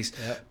 90s.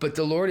 Yep. But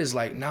the Lord is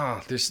like,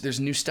 nah, there's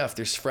new stuff.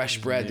 There's fresh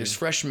bread. There's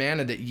fresh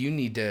manna that you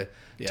need to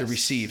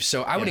receive.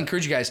 So I would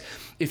encourage you guys,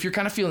 if you're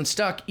kind of feeling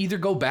stuck, either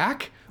go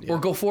back or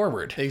go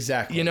forward.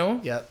 Exactly. You know?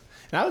 Yep.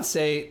 And I would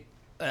say,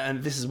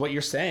 and this is what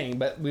you're saying,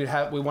 but we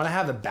want to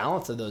have a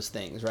balance of those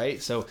things, right?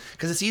 So,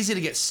 because it's easy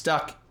to get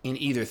stuck in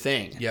either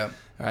thing. Yeah.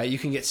 All right. You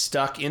can get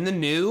stuck in the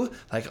new,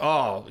 like,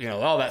 all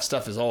that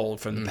stuff is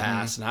old from the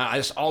past, and I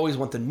just always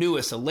want the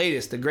newest, the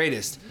latest, the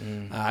greatest.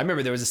 I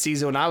remember there was a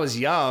season when I was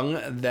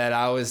young that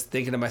I was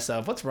thinking to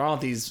myself, what's wrong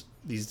with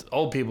these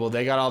old people?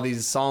 They got all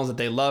these songs that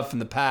they love from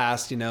the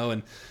past, you know,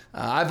 and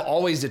I've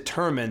always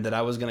determined that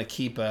I was going to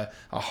keep a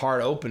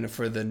heart open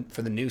for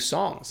the new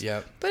songs.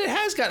 Yeah. But it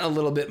has gotten a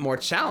little bit more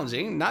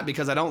challenging, not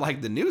because I don't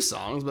like the new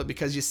songs, but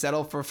because you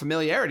settle for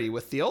familiarity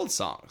with the old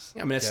songs.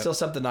 I mean, it's still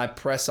something I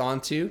press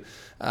onto,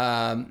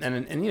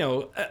 and you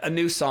know, a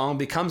new song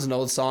becomes an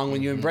old song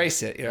when you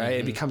embrace it, right?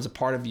 It becomes a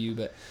part of you,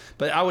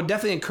 but I would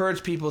definitely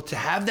encourage people to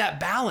have that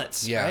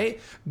balance, right?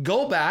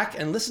 Go back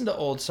and listen to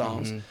old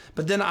songs.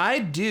 But then I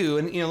do,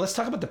 and you know, let's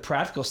talk about the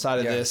practical side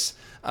of this,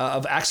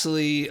 of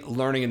actually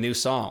learning a new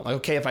song. Like,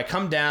 okay, if I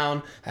come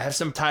down, I have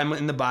some time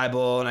in the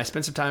Bible, and I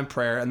spend some time in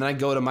prayer, and then I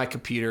go to my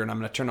computer and I'm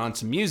going to turn on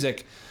some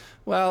music.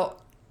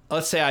 Well,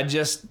 let's say I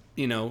just,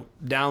 you know,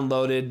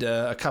 downloaded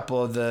a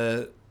couple of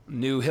the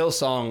new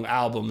Hillsong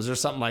albums or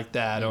something like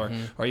that, or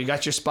you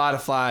got your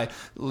Spotify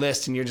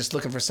list and you're just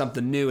looking for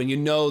something new, and you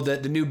know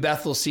that the new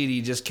Bethel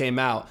CD just came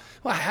out.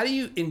 Well, how do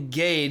you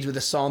engage with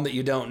a song that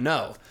you don't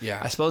know? Yeah.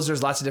 I suppose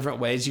there's lots of different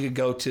ways. You could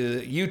go to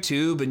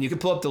YouTube and you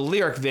could pull up the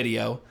lyric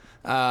video,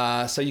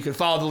 so you can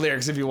follow the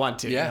lyrics if you want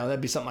to. Yeah. You know, that'd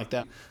be something like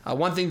that.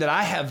 One thing that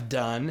I have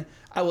done,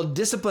 I will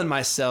discipline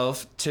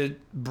myself to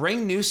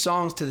bring new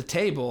songs to the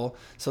table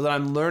so that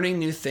I'm learning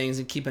new things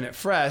and keeping it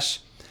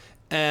fresh.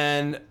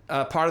 And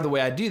part of the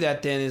way I do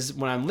that then is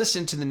when I'm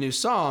listening to the new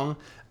song,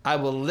 I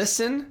will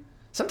listen.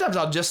 Sometimes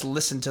I'll just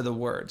listen to the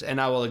words and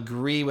I will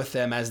agree with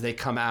them as they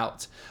come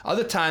out.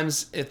 Other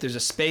times, if there's a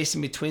space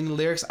in between the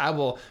lyrics, I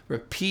will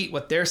repeat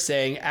what they're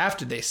saying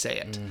after they say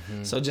it.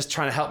 So just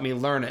trying to help me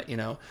learn it, you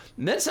know.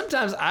 And then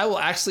sometimes I will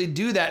actually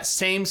do that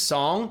same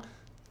song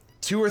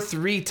 2 or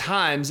 3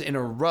 times in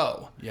a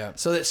row. Yeah.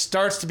 So it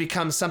starts to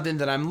become something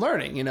that I'm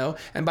learning,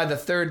 and by the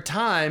 3rd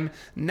time,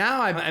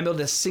 now I'm able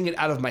to sing it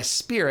out of my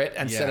spirit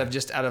instead of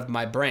just out of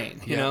my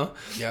brain, you know?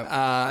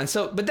 Yeah. And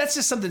so, but that's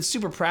just something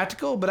super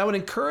practical, but I would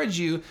encourage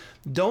you,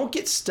 don't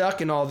get stuck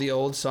in all the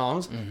old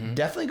songs.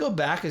 Definitely go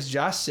back, as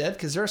Josh said,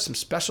 because there are some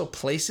special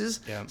places,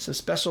 some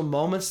special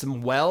moments,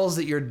 some wells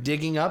that you're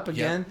digging up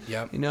again,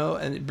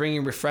 and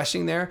bringing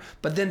refreshing there.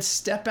 But then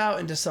step out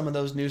into some of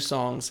those new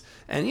songs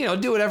and,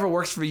 do whatever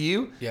works for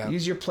you. Yeah.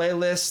 Use your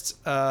playlist,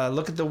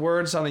 look at the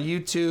words on a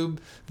YouTube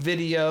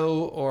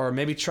video, or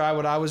maybe try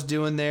what I was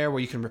doing there where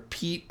you can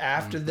repeat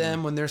after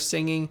them when they're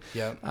singing.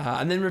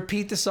 And then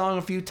repeat the song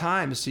a few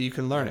times so you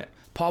can learn it.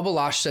 Paul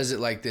Balash says it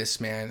like this,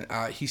 man.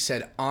 He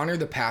said, honor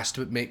the past,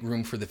 but make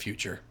room for the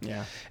future.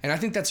 Yeah. And I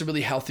think that's a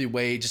really healthy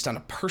way, just on a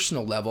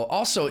personal level.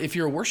 Also, if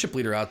you're a worship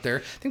leader out there,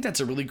 I think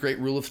that's a really great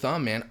rule of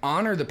thumb, man.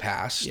 Honor the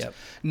past.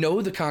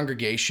 Know the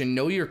congregation.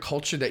 Know your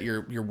culture that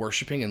you're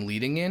worshiping and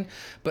leading in,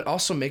 but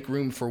also make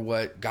room for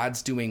what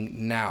God's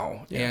doing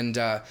now. And,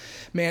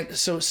 man,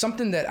 so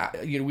something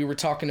that, we were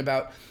talking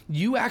about,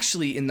 you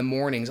actually in the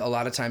mornings, a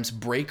lot of times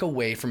break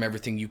away from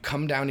everything. You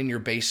come down in your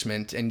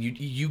basement and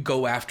you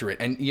go after it.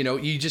 And,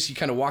 you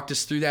kind of walked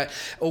us through that,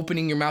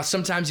 opening your mouth.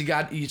 Sometimes you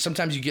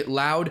get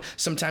loud.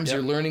 Sometimes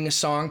you're learning a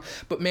song.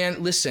 But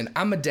man, listen,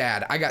 I'm a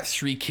dad. I got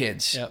 3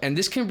 kids. And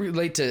this can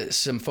relate to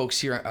some folks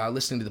here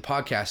listening to the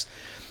podcast.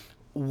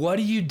 What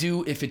do you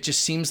do if it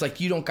just seems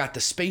like you don't got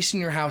the space in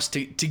your house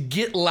to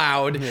get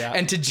loud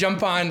and to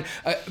jump on?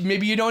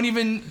 Maybe you don't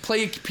even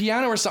play a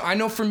piano or something. I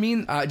know for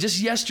me, just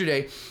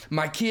yesterday,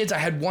 my kids, I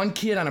had one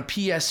kid on a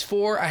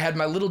PS4. I had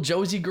my little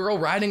Josie girl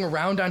riding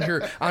around on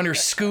her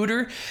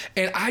scooter,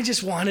 and I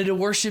just wanted to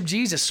worship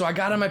Jesus. So I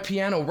got on my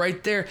piano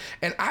right there,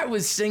 and I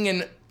was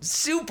singing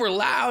super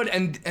loud.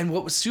 And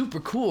what was super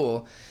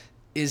cool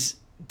is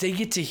they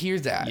get to hear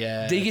that.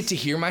 They get to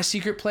hear my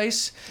secret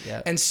place.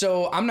 And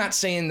so I'm not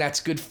saying that's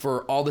good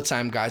for all the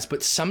time, guys,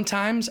 but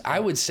sometimes I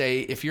would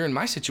say, if you're in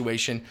my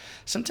situation,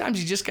 sometimes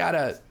you just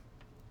gotta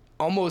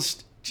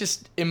almost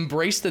just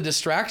embrace the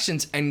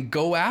distractions and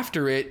go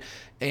after it.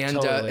 And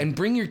and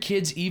bring your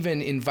kids,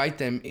 even invite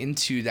them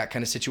into that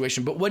kind of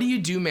situation. But what do you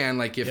do, man?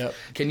 Like,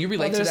 can you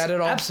relate to that at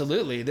all?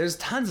 Absolutely. There's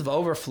tons of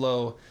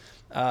overflow,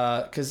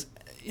 because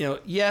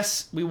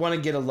yes, we want to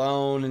get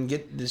alone and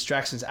get the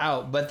distractions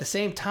out, but at the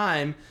same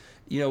time,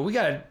 we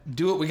got to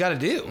do what we got to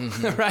do,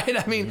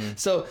 right? I mean,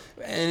 so,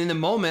 and in the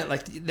moment,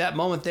 like that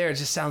moment there, it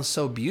just sounds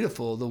so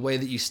beautiful. The way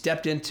that you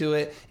stepped into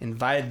it,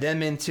 invited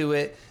them into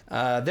it.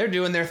 They're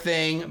doing their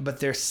thing,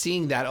 but they're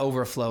seeing that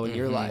overflow in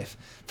your life.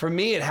 For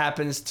me, it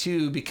happens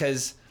too,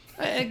 because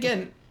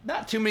again,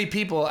 not too many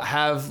people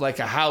have like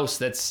a house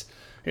that's,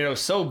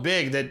 so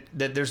big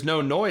that there's no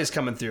noise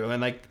coming through.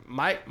 And like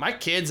my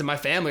kids and my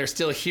family are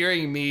still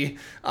hearing me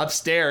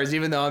upstairs,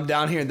 even though I'm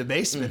down here in the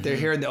basement. They're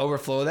hearing the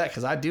overflow of that,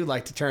 because I do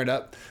like to turn it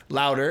up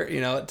louder,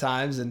 at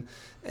times. And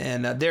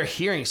they're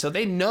hearing, so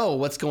they know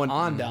what's going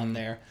on down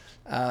there.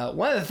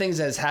 One of the things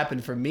that has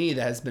happened for me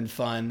that has been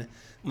fun,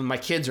 when my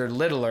kids are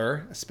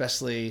littler,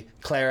 especially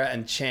Clara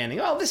and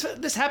Channing. Oh,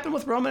 this happened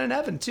with Roman and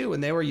Evan too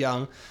when they were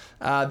young.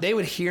 They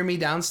would hear me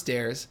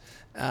downstairs.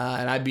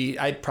 And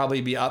I'd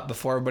probably be up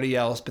before everybody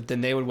else, but then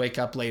they would wake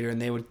up later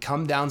and they would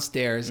come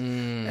downstairs.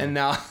 And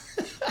now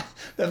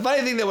the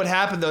funny thing that would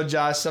happen though,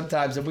 Josh,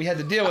 sometimes, if we had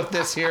to deal with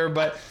this here,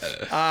 but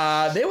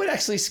they would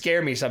actually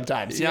scare me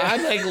sometimes.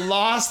 I'm like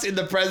lost in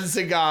the presence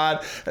of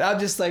God, and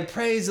I'm just like,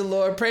 praise the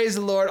Lord, praise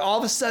the Lord. All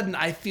of a sudden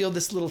I feel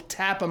this little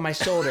tap on my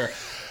shoulder.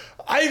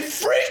 I'm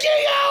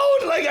freaking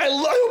out. Like I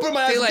open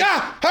my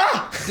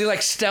eyes. They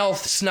like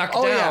stealth snuck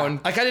down. Yeah.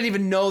 Like I didn't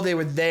even know they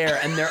were there,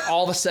 and they're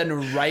all of a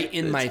sudden right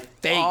in my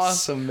face.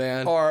 Awesome,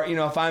 man. Or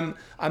if I'm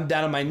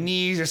down on my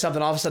knees or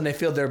something, all of a sudden I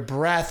feel their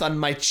breath on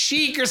my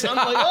cheek or something.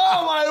 I'm like,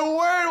 oh my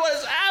word, what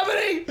is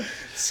happening?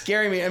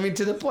 Scaring me. I mean,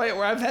 to the point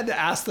where I've had to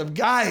ask them,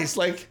 guys,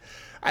 like,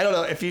 I don't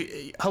know if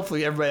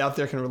hopefully everybody out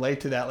there can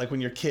relate to that. Like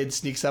when your kid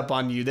sneaks up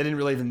on you, they didn't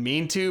really even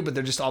mean to, but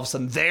they're just all of a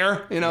sudden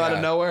there, out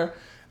of nowhere.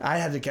 I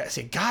had to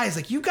say, guys,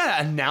 like, you got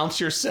to announce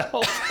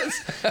yourself.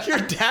 Your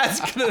dad's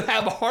going to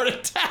have a heart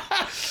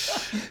attack.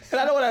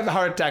 And I don't want to have a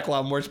heart attack while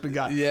I'm worshiping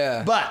God.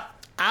 Yeah. But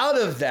out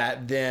of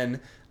that,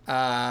 then,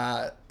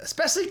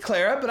 especially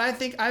Clara, but I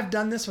think I've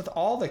done this with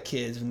all the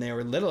kids when they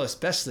were little,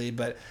 especially,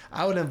 but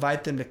I would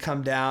invite them to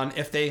come down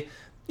if they,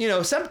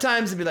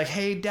 sometimes they'd be like,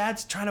 hey,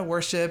 Dad's trying to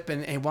worship,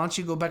 and hey, why don't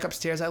you go back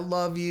upstairs? I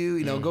love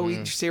you, go eat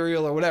your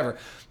cereal or whatever.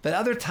 But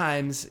other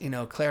times,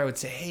 Clara would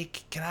say, hey,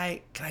 can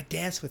I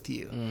dance with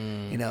you?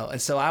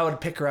 And so I would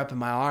pick her up in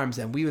my arms,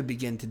 and we would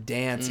begin to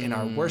dance in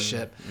our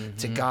worship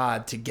to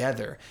God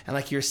together. And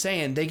like you're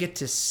saying, they get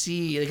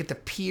to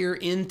peer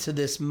into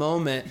this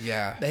moment.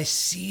 Yeah. They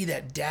see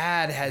that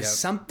Dad has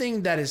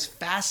something that is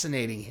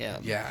fascinating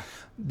him. Yeah.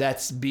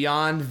 that's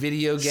beyond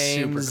video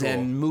games cool.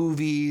 and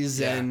movies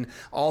and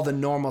all the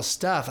normal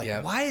stuff.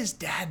 Like, why is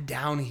Dad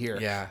down here?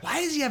 Yeah.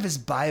 Why does he have his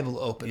Bible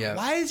open? Yeah.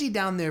 Why is he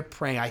down there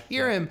praying? I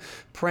hear him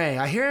praying.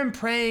 I hear him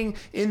praying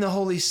in the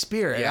Holy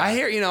Spirit. Yeah. I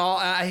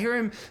hear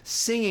him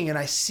singing, and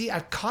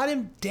I've caught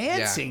him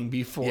dancing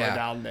before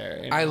down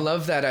there. I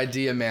love that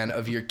idea, man,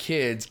 of your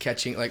kids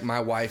catching, like my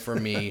wife or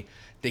me,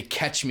 they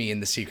catch me in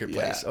the secret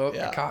place.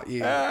 I caught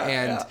you.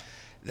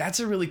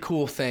 That's a really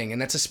cool thing,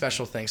 and that's a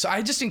special thing. So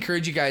I just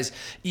encourage you guys,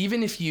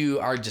 even if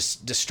you are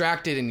just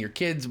distracted and your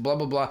kids, blah,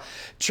 blah, blah,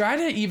 try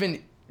to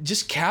even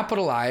just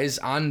capitalize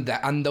on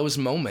those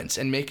moments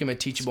and make them a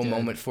teachable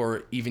moment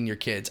for even your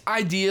kids.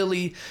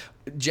 Ideally,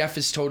 Jeff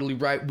is totally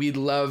right. We'd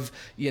love,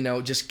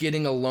 just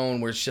getting alone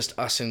where it's just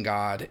us and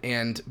God.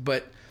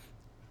 But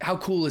how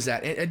cool is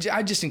that?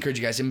 I just encourage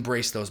you guys,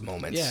 embrace those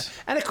moments. Yeah.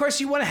 And of course,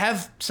 you want to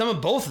have some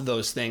of both of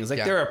those things.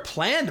 Like there are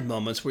planned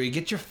moments where you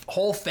get your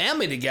whole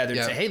family together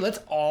and say, hey, let's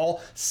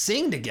all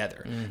sing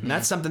together. And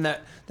that's something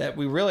that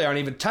we really aren't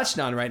even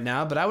touching on right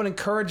now, but I would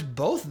encourage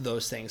both of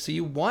those things. So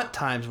you want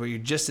times where you're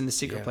just in the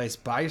secret place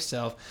by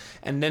yourself.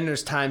 And then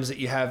there's times that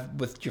you have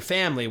with your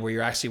family where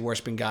you're actually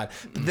worshiping God.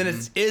 But then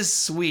it is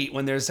sweet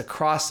when there's a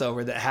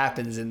crossover that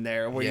happens in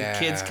there where your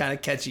kids kind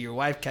of catch you, your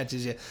wife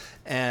catches you.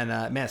 And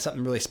man,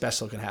 something really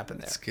special can happen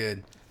there. That's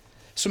good.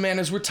 So man,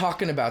 as we're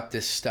talking about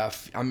this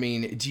stuff, I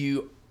mean, do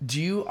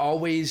you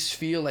always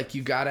feel like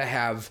you gotta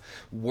have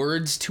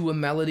words to a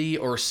melody,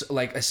 or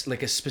like a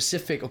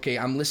specific? Okay,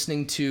 I'm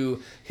listening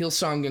to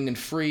Hillsong Young and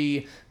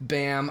Free,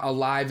 bam,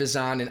 Alive is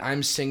on, and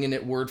I'm singing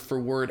it word for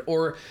word.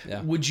 Or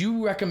would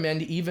you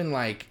recommend even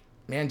like,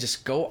 man,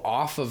 just go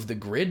off of the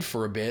grid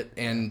for a bit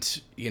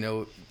and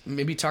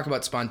maybe talk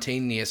about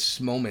spontaneous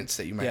moments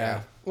that you might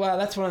have? Well,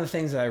 that's one of the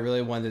things that I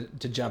really wanted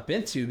to jump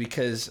into,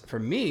 because for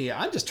me,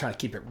 I'm just trying to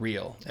keep it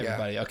real,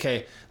 everybody.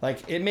 Okay,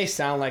 like it may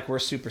sound like we're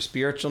super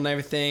spiritual and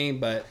everything,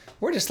 but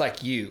we're just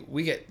like you.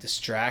 We get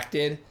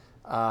distracted.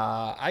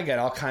 I got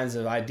all kinds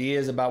of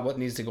ideas about what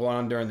needs to go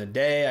on during the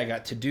day. I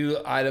got to-do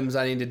items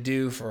I need to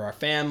do for our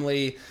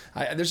family.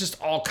 There's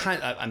just all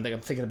kinds. I'm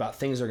thinking about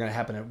things that are going to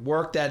happen at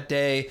work that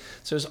day.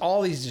 So there's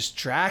all these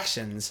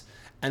distractions.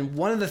 And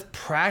one of the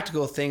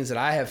practical things that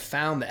I have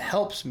found that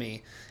helps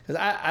me, because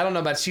I don't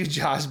know about you,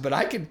 Josh, but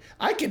I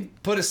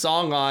could put a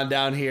song on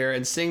down here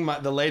and sing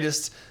the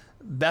latest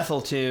Bethel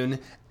tune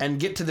and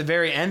get to the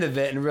very end of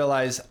it and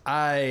realize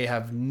I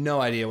have no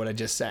idea what I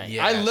just sang.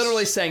 Yes. I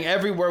literally sang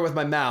every word with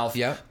my mouth,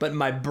 but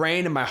my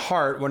brain and my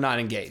heart were not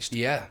engaged.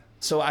 Yeah.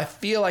 So I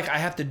feel like I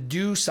have to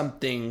do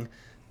something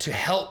to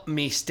help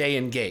me stay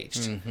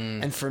engaged.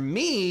 And for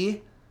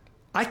me,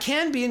 I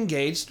can be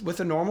engaged with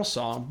a normal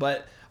song,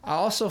 but I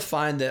also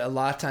find that a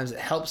lot of times it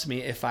helps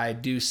me if I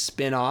do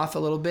spin off a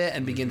little bit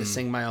and begin to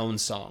sing my own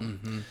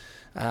song.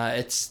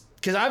 It's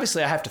because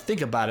obviously I have to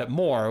think about it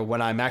more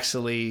when I'm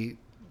actually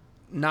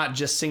not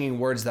just singing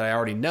words that I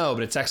already know,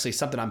 but it's actually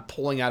something I'm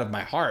pulling out of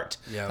my heart.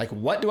 Like,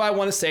 what do I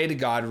want to say to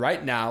God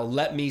right now?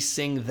 Let me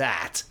sing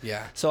that.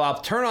 So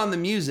I'll turn on the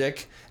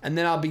music and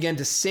then I'll begin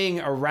to sing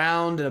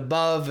around and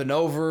above and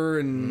over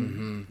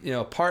and,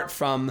 apart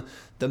from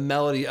the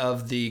melody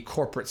of the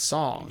corporate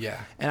song.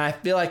 And I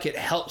feel like it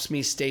helps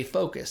me stay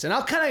focused. And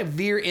I'll kind of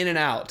veer in and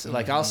out.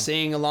 Like I'll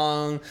sing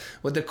along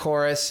with the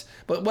chorus.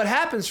 But what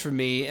happens for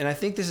me, and I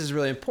think this is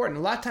really important,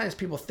 a lot of times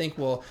people think,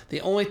 well,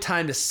 the only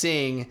time to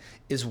sing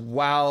is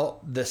while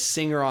the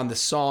singer on the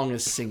song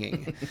is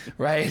singing,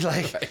 right?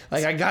 Like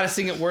I got to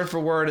sing it word for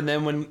word. And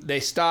then when they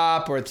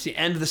stop or it's the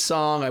end of the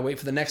song, I wait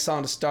for the next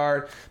song to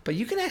start. But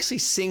you can actually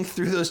sing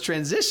through those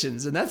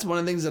transitions. And that's one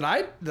of the things that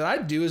I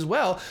do as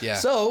well.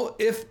 So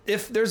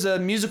if there's a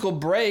musical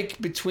break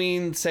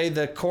between, say,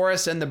 the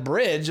chorus and the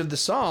bridge of the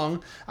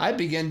song, I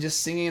begin just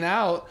singing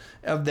out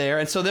of there.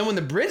 And so then when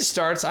the bridge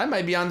starts, I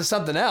might be on to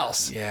something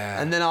else.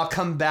 And then I'll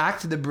come back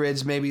to the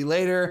bridge maybe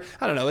later.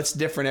 I don't know. It's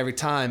different every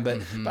time.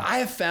 But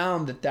I have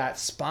found that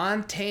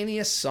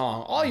spontaneous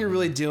song, all you're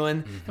really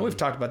doing, and we've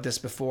talked about this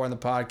before on the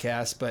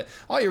podcast, but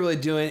all you're really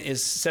doing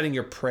is setting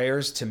your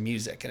prayers to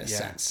music in a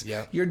sense.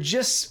 You're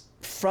just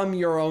from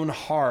your own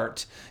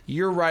heart.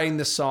 You're writing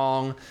the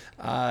song,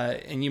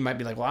 and you might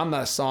be like, well, I'm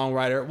not a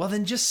songwriter. Well,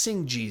 then just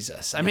sing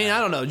Jesus. I mean, I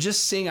don't know.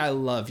 Just sing I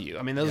love you.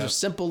 I mean, those are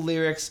simple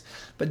lyrics,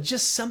 but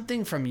just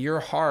something from your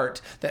heart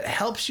that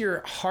helps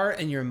your heart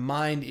and your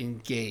mind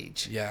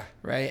engage.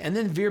 Right? And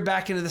then veer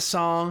back into the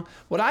song.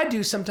 What I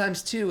do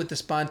sometimes, too, with the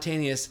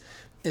spontaneous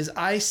is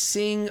I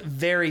sing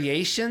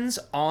variations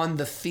on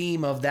the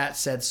theme of that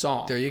said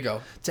song. There you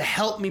go. To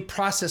help me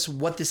process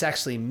what this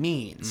actually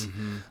means.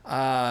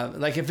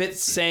 Like if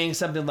it's saying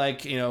something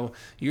like,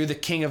 you're the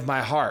king of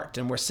my heart,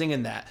 and we're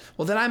singing that.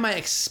 Well, then I might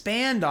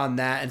expand on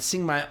that and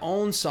sing my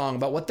own song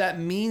about what that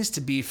means to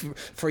be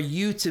for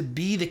you to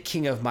be the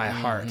king of my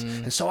heart.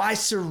 And so I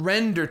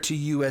surrender to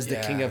you as the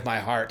king of my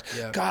heart.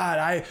 God,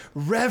 I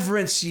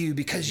reverence you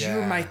because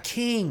you're my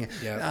king.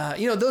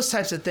 Those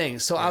types of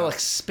things. So I'll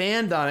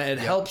expand on it.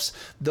 It helps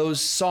those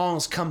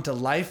songs come to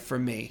life for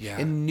me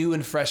in new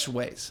and fresh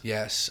ways.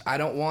 Yes. I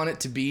don't want it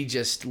to be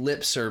just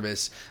lip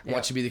service. I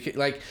want you to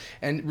be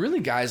and really,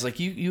 guys, like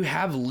you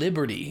have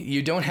liberty.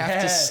 You don't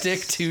have to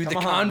stick to the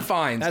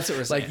confines. That's what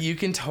we're saying. Like you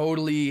can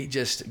totally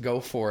just go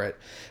for it.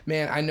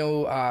 Man, I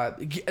know,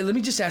 let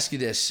me just ask you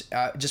this,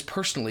 just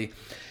personally.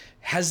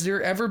 Has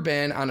there ever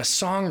been, on a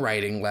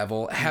songwriting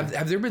level,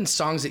 have there been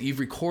songs that you've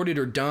recorded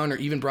or done or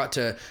even brought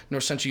to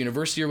North Central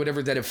University or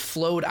whatever that have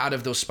flowed out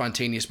of those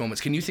spontaneous moments?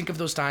 Can you think of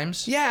those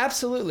times? Yeah,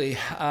 absolutely.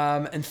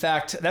 In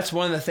fact, that's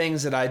one of the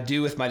things that I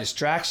do with my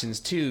distractions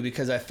too,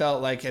 because I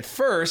felt like at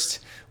first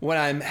when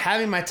I'm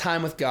having my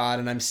time with God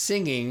and I'm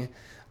singing,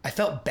 I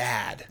felt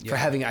bad for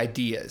having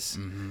ideas.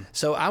 Mm-hmm.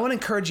 So I want to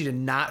encourage you to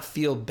not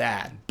feel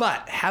bad,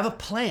 but have a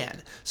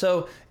plan.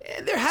 So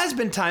there has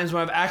been times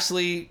when I've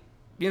actually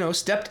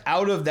stepped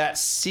out of that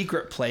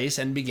secret place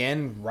and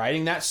began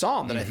writing that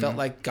psalm that I felt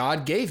like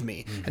God gave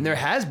me. And there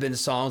has been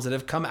songs that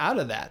have come out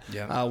of that.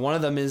 Yeah. One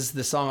of them is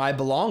the song I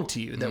Belong to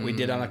You that we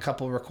did on a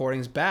couple of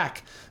recordings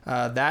back.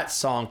 That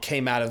song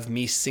came out of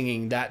me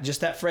singing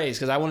that phrase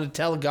because I wanted to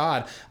tell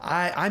God,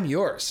 I'm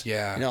yours.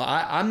 Yeah.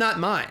 I'm not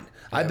mine.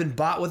 I've been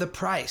bought with a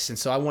price. And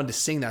so I wanted to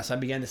sing that. So I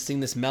began to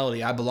sing this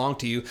melody, I Belong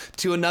to You,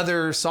 to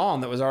another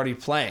song that was already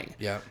playing.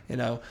 Yeah.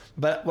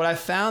 But what I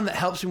found that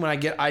helps me when I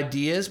get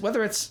ideas,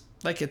 whether it's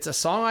like it's a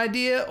song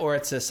idea or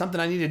it's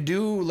something I need to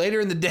do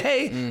later in the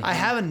day, I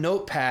have a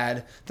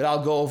notepad that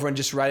I'll go over and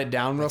just write it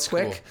down real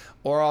quick. Cool.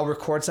 Or I'll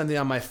record something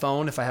on my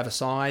phone if I have a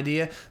song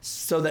idea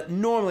so that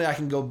normally I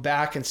can go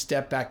back and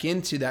step back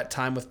into that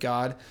time with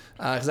God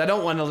because I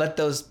don't want to let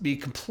those be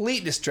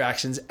complete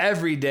distractions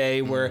every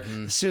day where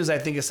as soon as I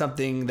think of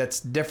something that's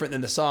different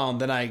than the song,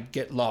 then I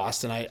get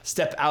lost and I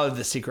step out of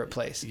the secret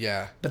place.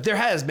 Yeah. But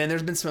there's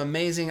been some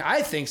amazing,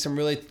 I think some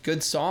really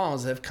good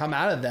songs that have come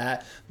out of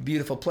that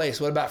beautiful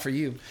place. What about for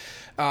you?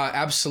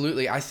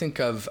 Absolutely. I think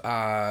of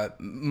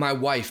my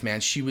wife, man.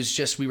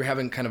 We were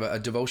having kind of a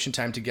devotion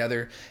time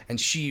together, and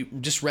she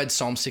just read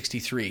Psalm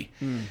 63.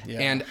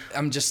 And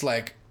I'm just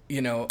like,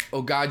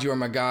 oh God, you are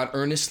my God.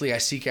 Earnestly I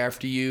seek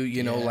after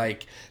you.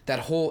 Like that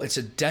whole, it's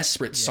a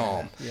desperate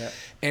psalm. Yeah.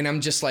 And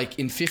I'm just like,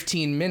 in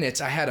 15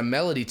 minutes, I had a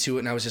melody to it,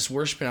 and I was just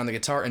worshiping on the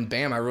guitar, and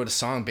bam, I wrote a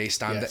song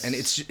based on that. And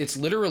it's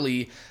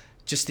literally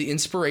just the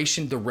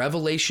inspiration, the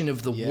revelation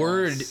of the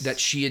word that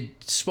she had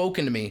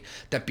spoken to me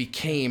that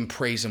became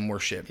praise and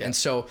worship. And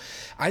so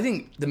I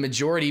think the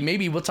majority,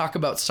 maybe we'll talk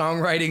about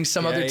songwriting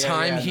some other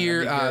time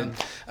here.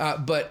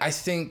 But I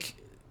think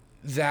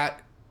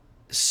that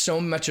so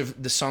much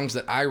of the songs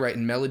that I write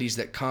and melodies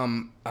that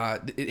come,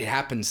 it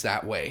happens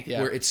that way,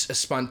 where it's a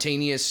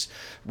spontaneous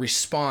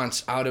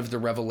response out of the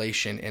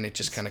revelation and it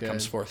just kind of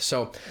comes forth.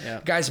 So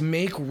guys,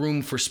 make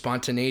room for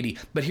spontaneity.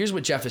 But here's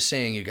what Jeff is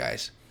saying, you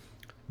guys.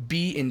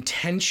 Be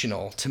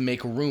intentional to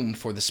make room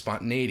for the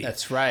spontaneity.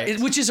 That's right.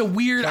 Which is a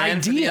weird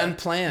idea. For the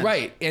unplanned.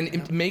 Right.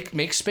 And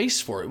make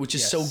space for it, which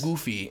is so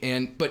goofy.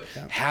 But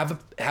have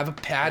a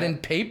pad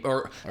and paper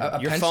or a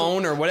your pencil.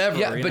 Phone or whatever.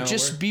 Yeah, but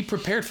just be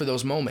prepared for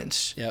those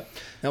moments. Yep.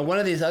 Now, one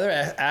of these other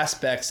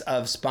aspects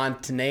of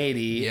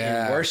spontaneity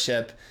in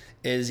worship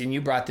is, and you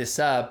brought this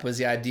up, was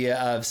the idea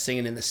of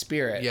singing in the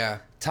Spirit. Yeah.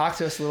 Talk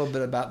to us a little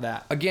bit about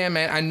that. Again,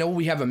 man, I know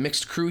we have a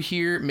mixed crew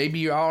here. Maybe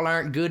you all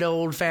aren't good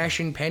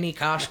old-fashioned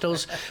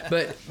Pentecostals,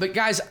 but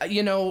guys,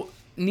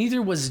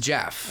 neither was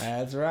Jeff.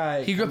 That's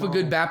right. He grew up a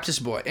good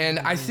Baptist boy, and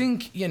I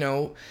think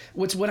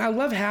what I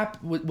love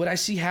what I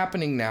see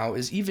happening now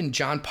is even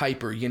John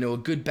Piper, a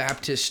good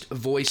Baptist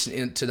voice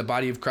into the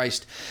body of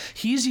Christ.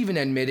 He's even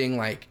admitting,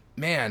 like,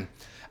 man,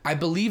 I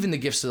believe in the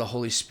gifts of the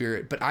Holy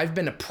Spirit, but I've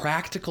been a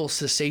practical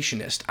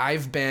cessationist.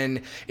 I've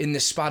been in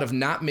this spot of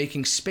not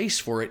making space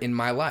for it in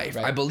my life.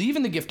 Right. I believe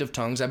in the gift of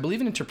tongues. I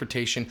believe in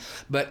interpretation,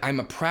 but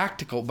I'm a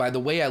practical, by the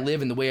way I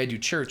live and the way I do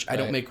church, I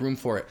don't make room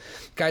for it.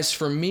 Guys,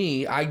 for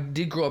me, I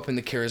did grow up in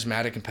the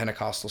charismatic and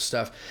Pentecostal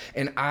stuff,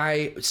 and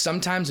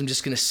sometimes I'm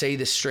just going to say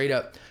this straight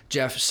up,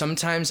 Jeff,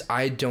 sometimes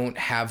I don't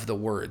have the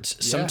words.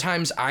 Yeah.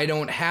 Sometimes I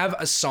don't have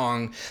a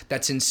song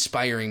that's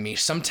inspiring me.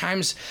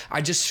 Sometimes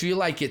I just feel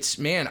like it's,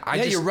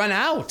 you run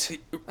out.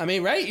 I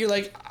mean, right? You're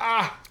like,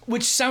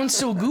 which sounds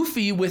so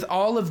goofy with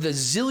all of the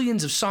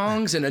zillions of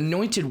songs and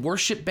anointed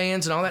worship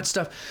bands and all that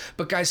stuff.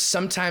 But guys,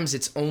 sometimes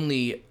it's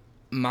only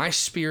my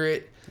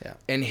spirit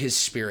and his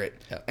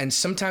spirit. Yeah. And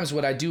sometimes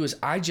what I do is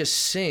I just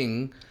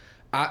sing.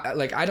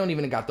 I don't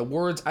even got the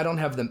words. I don't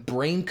have the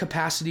brain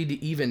capacity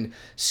to even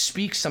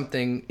speak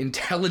something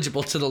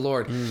intelligible to the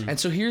Lord. And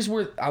so here's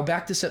where I'll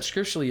back this up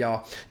scripturally,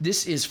 y'all.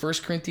 This is 1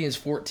 Corinthians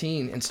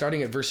 14, and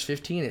starting at verse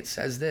 15, it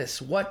says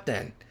this: "What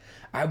then?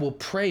 I will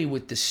pray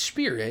with the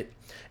Spirit,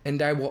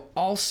 and I will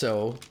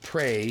also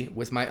pray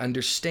with my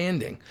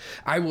understanding.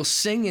 I will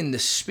sing in the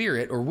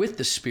Spirit or with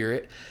the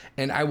Spirit,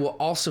 and I will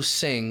also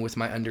sing with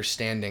my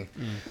understanding."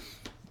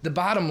 The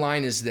bottom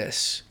line is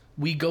this.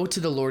 We go to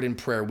the Lord in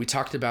prayer. We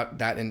talked about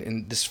that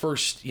in this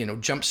first,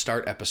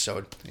 jumpstart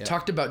episode. Yeah.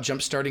 Talked about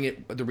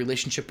jumpstarting the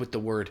relationship with the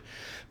Word.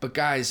 But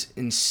guys,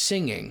 in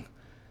singing,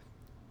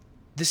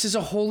 this is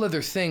a whole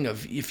other thing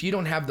of, if you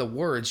don't have the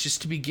words,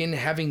 just to begin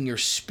having your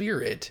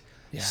spirit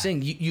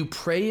Sing. You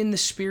pray in the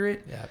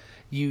Spirit. Yeah.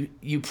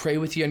 You pray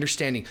with your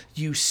understanding.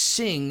 You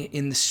sing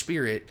in the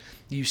Spirit.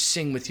 You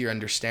sing with your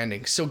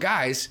understanding. So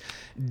guys,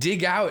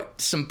 dig out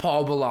some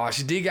Paul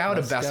Baloche, dig out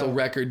a Bethel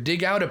record,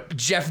 dig out a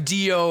Jeff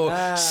Dio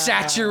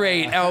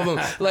Saturate album.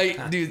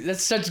 Like, dude,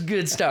 that's such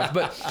good stuff.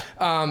 But,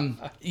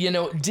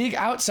 dig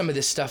out some of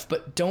this stuff,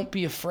 but don't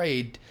be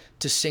afraid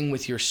to sing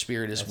with your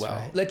spirit as well.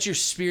 Right. Let your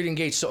spirit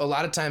engage. So a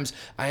lot of times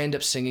I end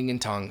up singing in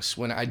tongues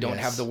when I don't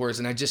have the words,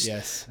 and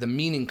the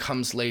meaning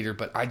comes later,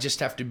 but I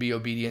just have to be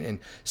obedient and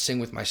sing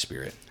with my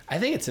spirit. I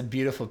think it's a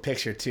beautiful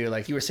picture too.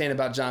 Like you were saying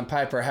about John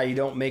Piper, how you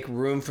don't make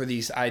room for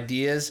these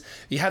ideas.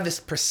 You have this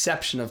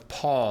perception of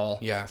Paul,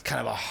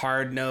 kind of a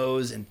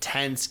hard-nosed,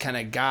 intense kind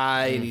of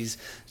guy, and he's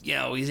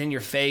in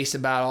your face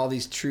about all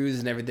these truths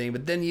and everything,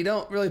 but then you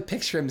don't really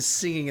picture him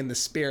singing in the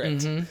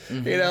Spirit.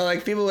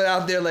 Like people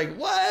out there like,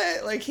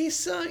 what? Like he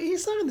sung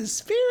in the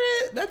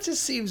Spirit? That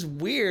just seems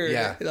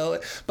weird.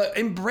 But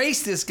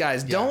embrace this,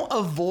 guys. Don't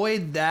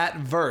avoid that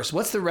verse.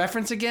 What's the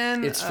reference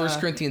again? It's 1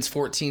 Corinthians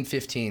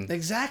 14:15.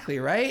 Exactly,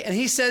 right? And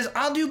he says,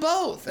 I'll do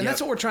both. And that's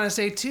what we're trying to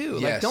say too.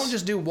 Like, don't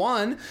just do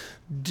one.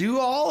 Do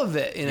all of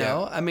it,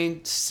 I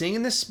mean, sing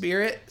in the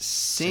Spirit,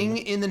 sing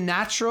in the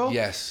natural.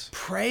 Yes.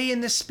 Pray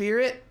in the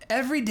Spirit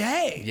every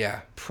day.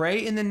 Yeah.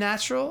 Pray in the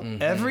natural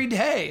every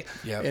day.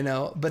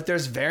 Yep. But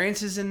there's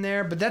variances in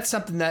there, but that's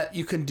something that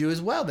you can do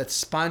as well. That's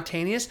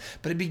spontaneous,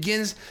 but it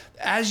begins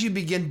as you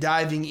begin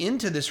diving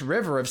into this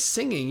river of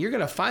singing. You're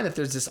going to find that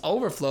there's this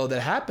overflow that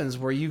happens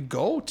where you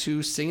go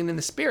to singing in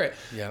the Spirit.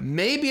 Yep.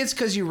 Maybe it's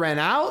because you ran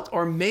out,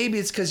 or maybe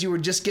it's because you were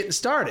just getting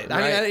started.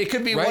 Right. I mean, it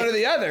could be one or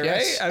the other,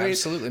 yes, right? I mean,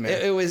 absolutely,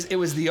 man. It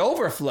was the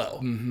overflow,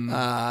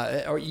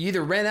 or you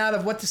either ran out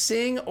of what to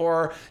sing,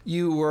 or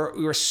you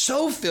were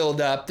so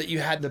filled up that you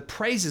had the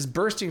praises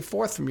bursting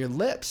forth from your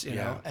lips, you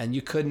know, and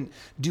you couldn't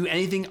do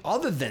anything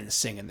other than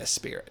sing in the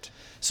Spirit.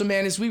 So,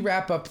 man, as we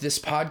wrap up this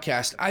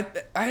podcast, I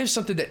have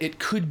something that it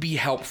could be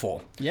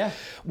helpful. Yeah.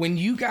 When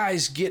you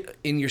guys get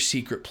in your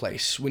secret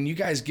place, when you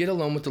guys get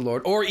alone with the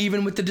Lord, or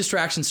even with the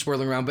distractions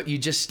swirling around, but you're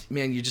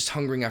just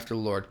hungering after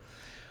the Lord.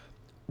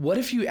 What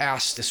if you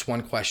asked this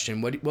one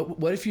question?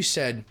 What if you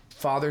said,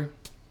 Father,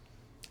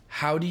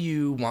 how do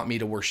you want me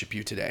to worship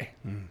you today?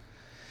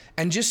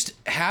 And just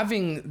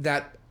having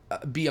that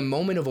be a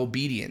moment of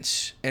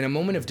obedience and a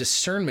moment of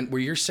discernment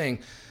where you're saying,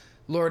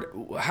 Lord,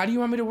 how do you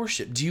want me to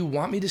worship? Do you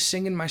want me to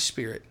sing in my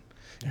spirit?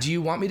 Do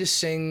you want me to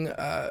sing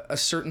a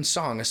certain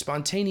song, a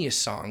spontaneous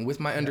song with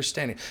my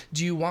understanding?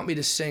 Do you want me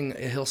to sing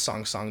a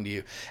Hillsong song to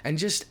you? And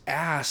just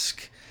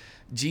ask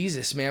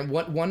Jesus, man.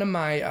 One of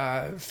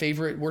my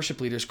favorite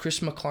worship leaders, Chris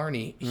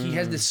McClarney, he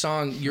has this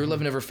song, Your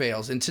Love Never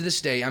Fails. And to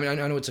this day, I mean, I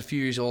know it's a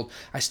few years old,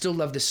 I still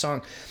love this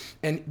song.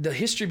 And the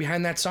history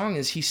behind that song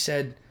is he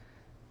said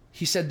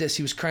this,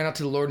 he was crying out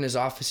to the Lord in his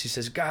office. He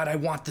says, God, I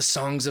want the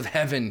songs of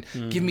heaven.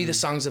 Give me the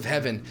songs of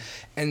heaven.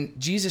 And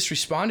Jesus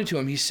responded to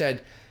him. He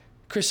said,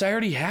 Chris, I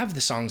already have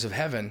the songs of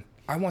heaven.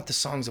 I want the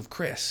songs of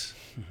Chris.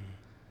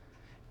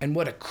 And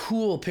what a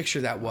cool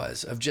picture that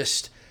was of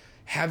just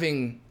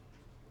having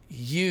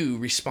you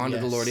respond to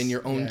the Lord in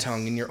your own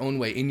tongue, in your own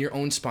way, in your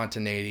own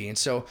spontaneity. And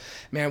so,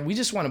 man, we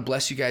just want to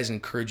bless you guys and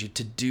encourage you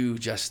to do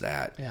just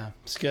that. Yeah,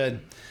 it's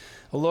good.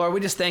 Well, Lord, we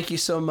just thank you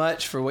so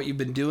much for what you've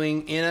been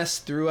doing in us,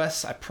 through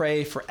us. I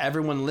pray for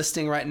everyone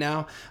listening right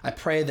now. I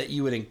pray that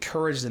you would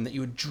encourage them, that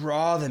you would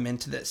draw them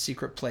into that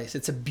secret place.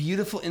 It's a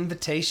beautiful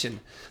invitation.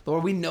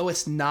 Lord, we know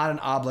it's not an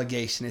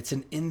obligation. It's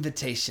an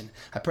invitation.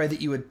 I pray that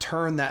you would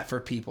turn that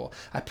for people.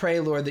 I pray,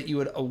 Lord, that you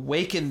would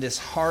awaken this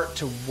heart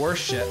to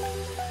worship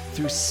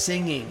through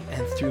singing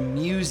and through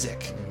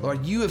music.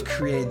 Lord, you have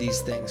created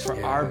these things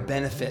for our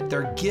benefit.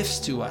 They're gifts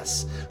to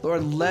us.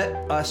 Lord, let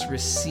us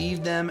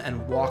receive them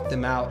and walk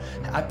them out.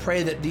 I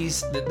pray that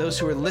those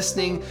who are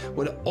listening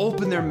would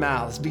open their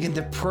mouths, begin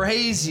to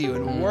praise you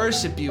and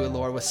worship you,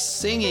 Lord, with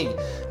singing,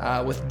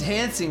 with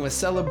dancing, with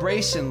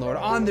celebration, Lord,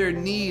 on their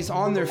knees,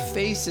 on their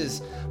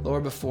faces,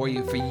 Lord, before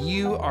you. For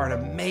you are an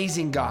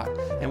amazing God,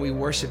 and we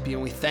worship you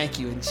and we thank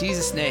you. In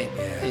Jesus' name,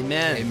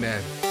 amen.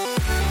 Amen.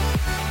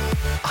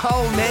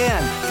 Oh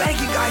man,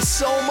 thank you guys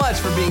so much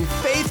for being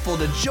faithful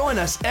to join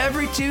us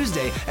every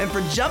Tuesday and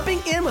for jumping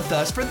in with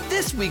us for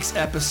this week's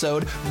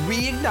episode,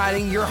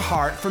 Reigniting Your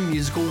Heart for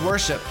Musical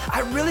Worship.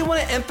 I really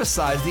want to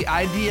emphasize the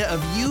idea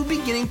of you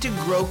beginning to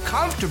grow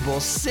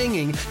comfortable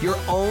singing your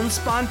own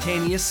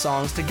spontaneous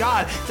songs to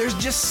God. There's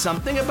just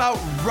something about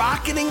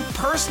rocketing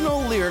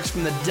personal lyrics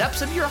from the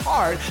depths of your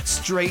heart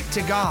straight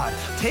to God.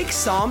 Take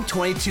Psalm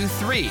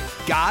 22:3.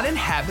 God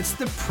inhabits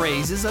the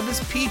praises of his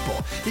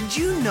people. Did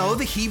you know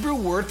the Hebrew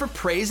word for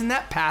praise in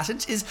that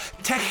passage is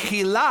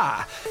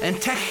tehillah, and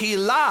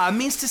tehillah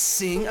means to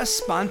sing a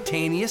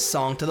spontaneous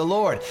song to the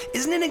Lord.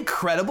 Isn't it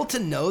incredible to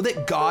know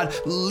that God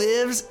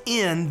lives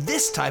in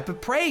this type of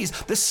praise,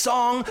 the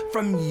song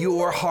from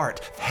your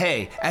heart?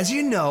 Hey, as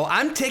you know,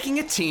 I'm taking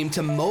a team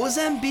to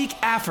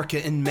Mozambique,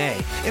 Africa in May.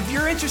 If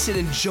you're interested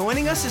in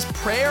joining us as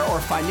prayer or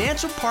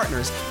financial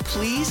partners,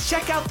 please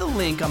check out the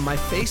link on my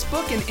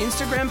Facebook and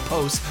Instagram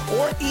posts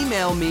or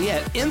email me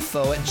at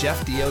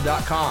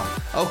info@jeffdio.com.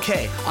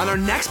 Okay, on our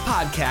next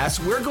podcast,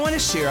 we're going to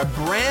share a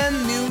brand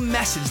new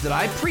message that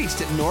I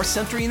preached at North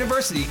Central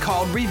University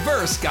called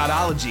Reverse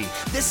Godology.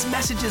 This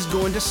message is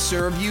going to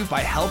serve you by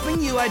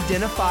helping you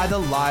identify the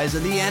lies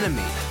of the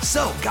enemy.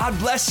 So, God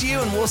bless you,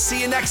 and we'll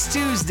see you next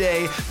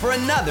Tuesday for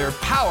another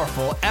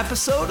powerful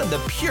episode of the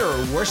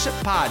Pure Worship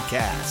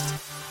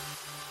Podcast.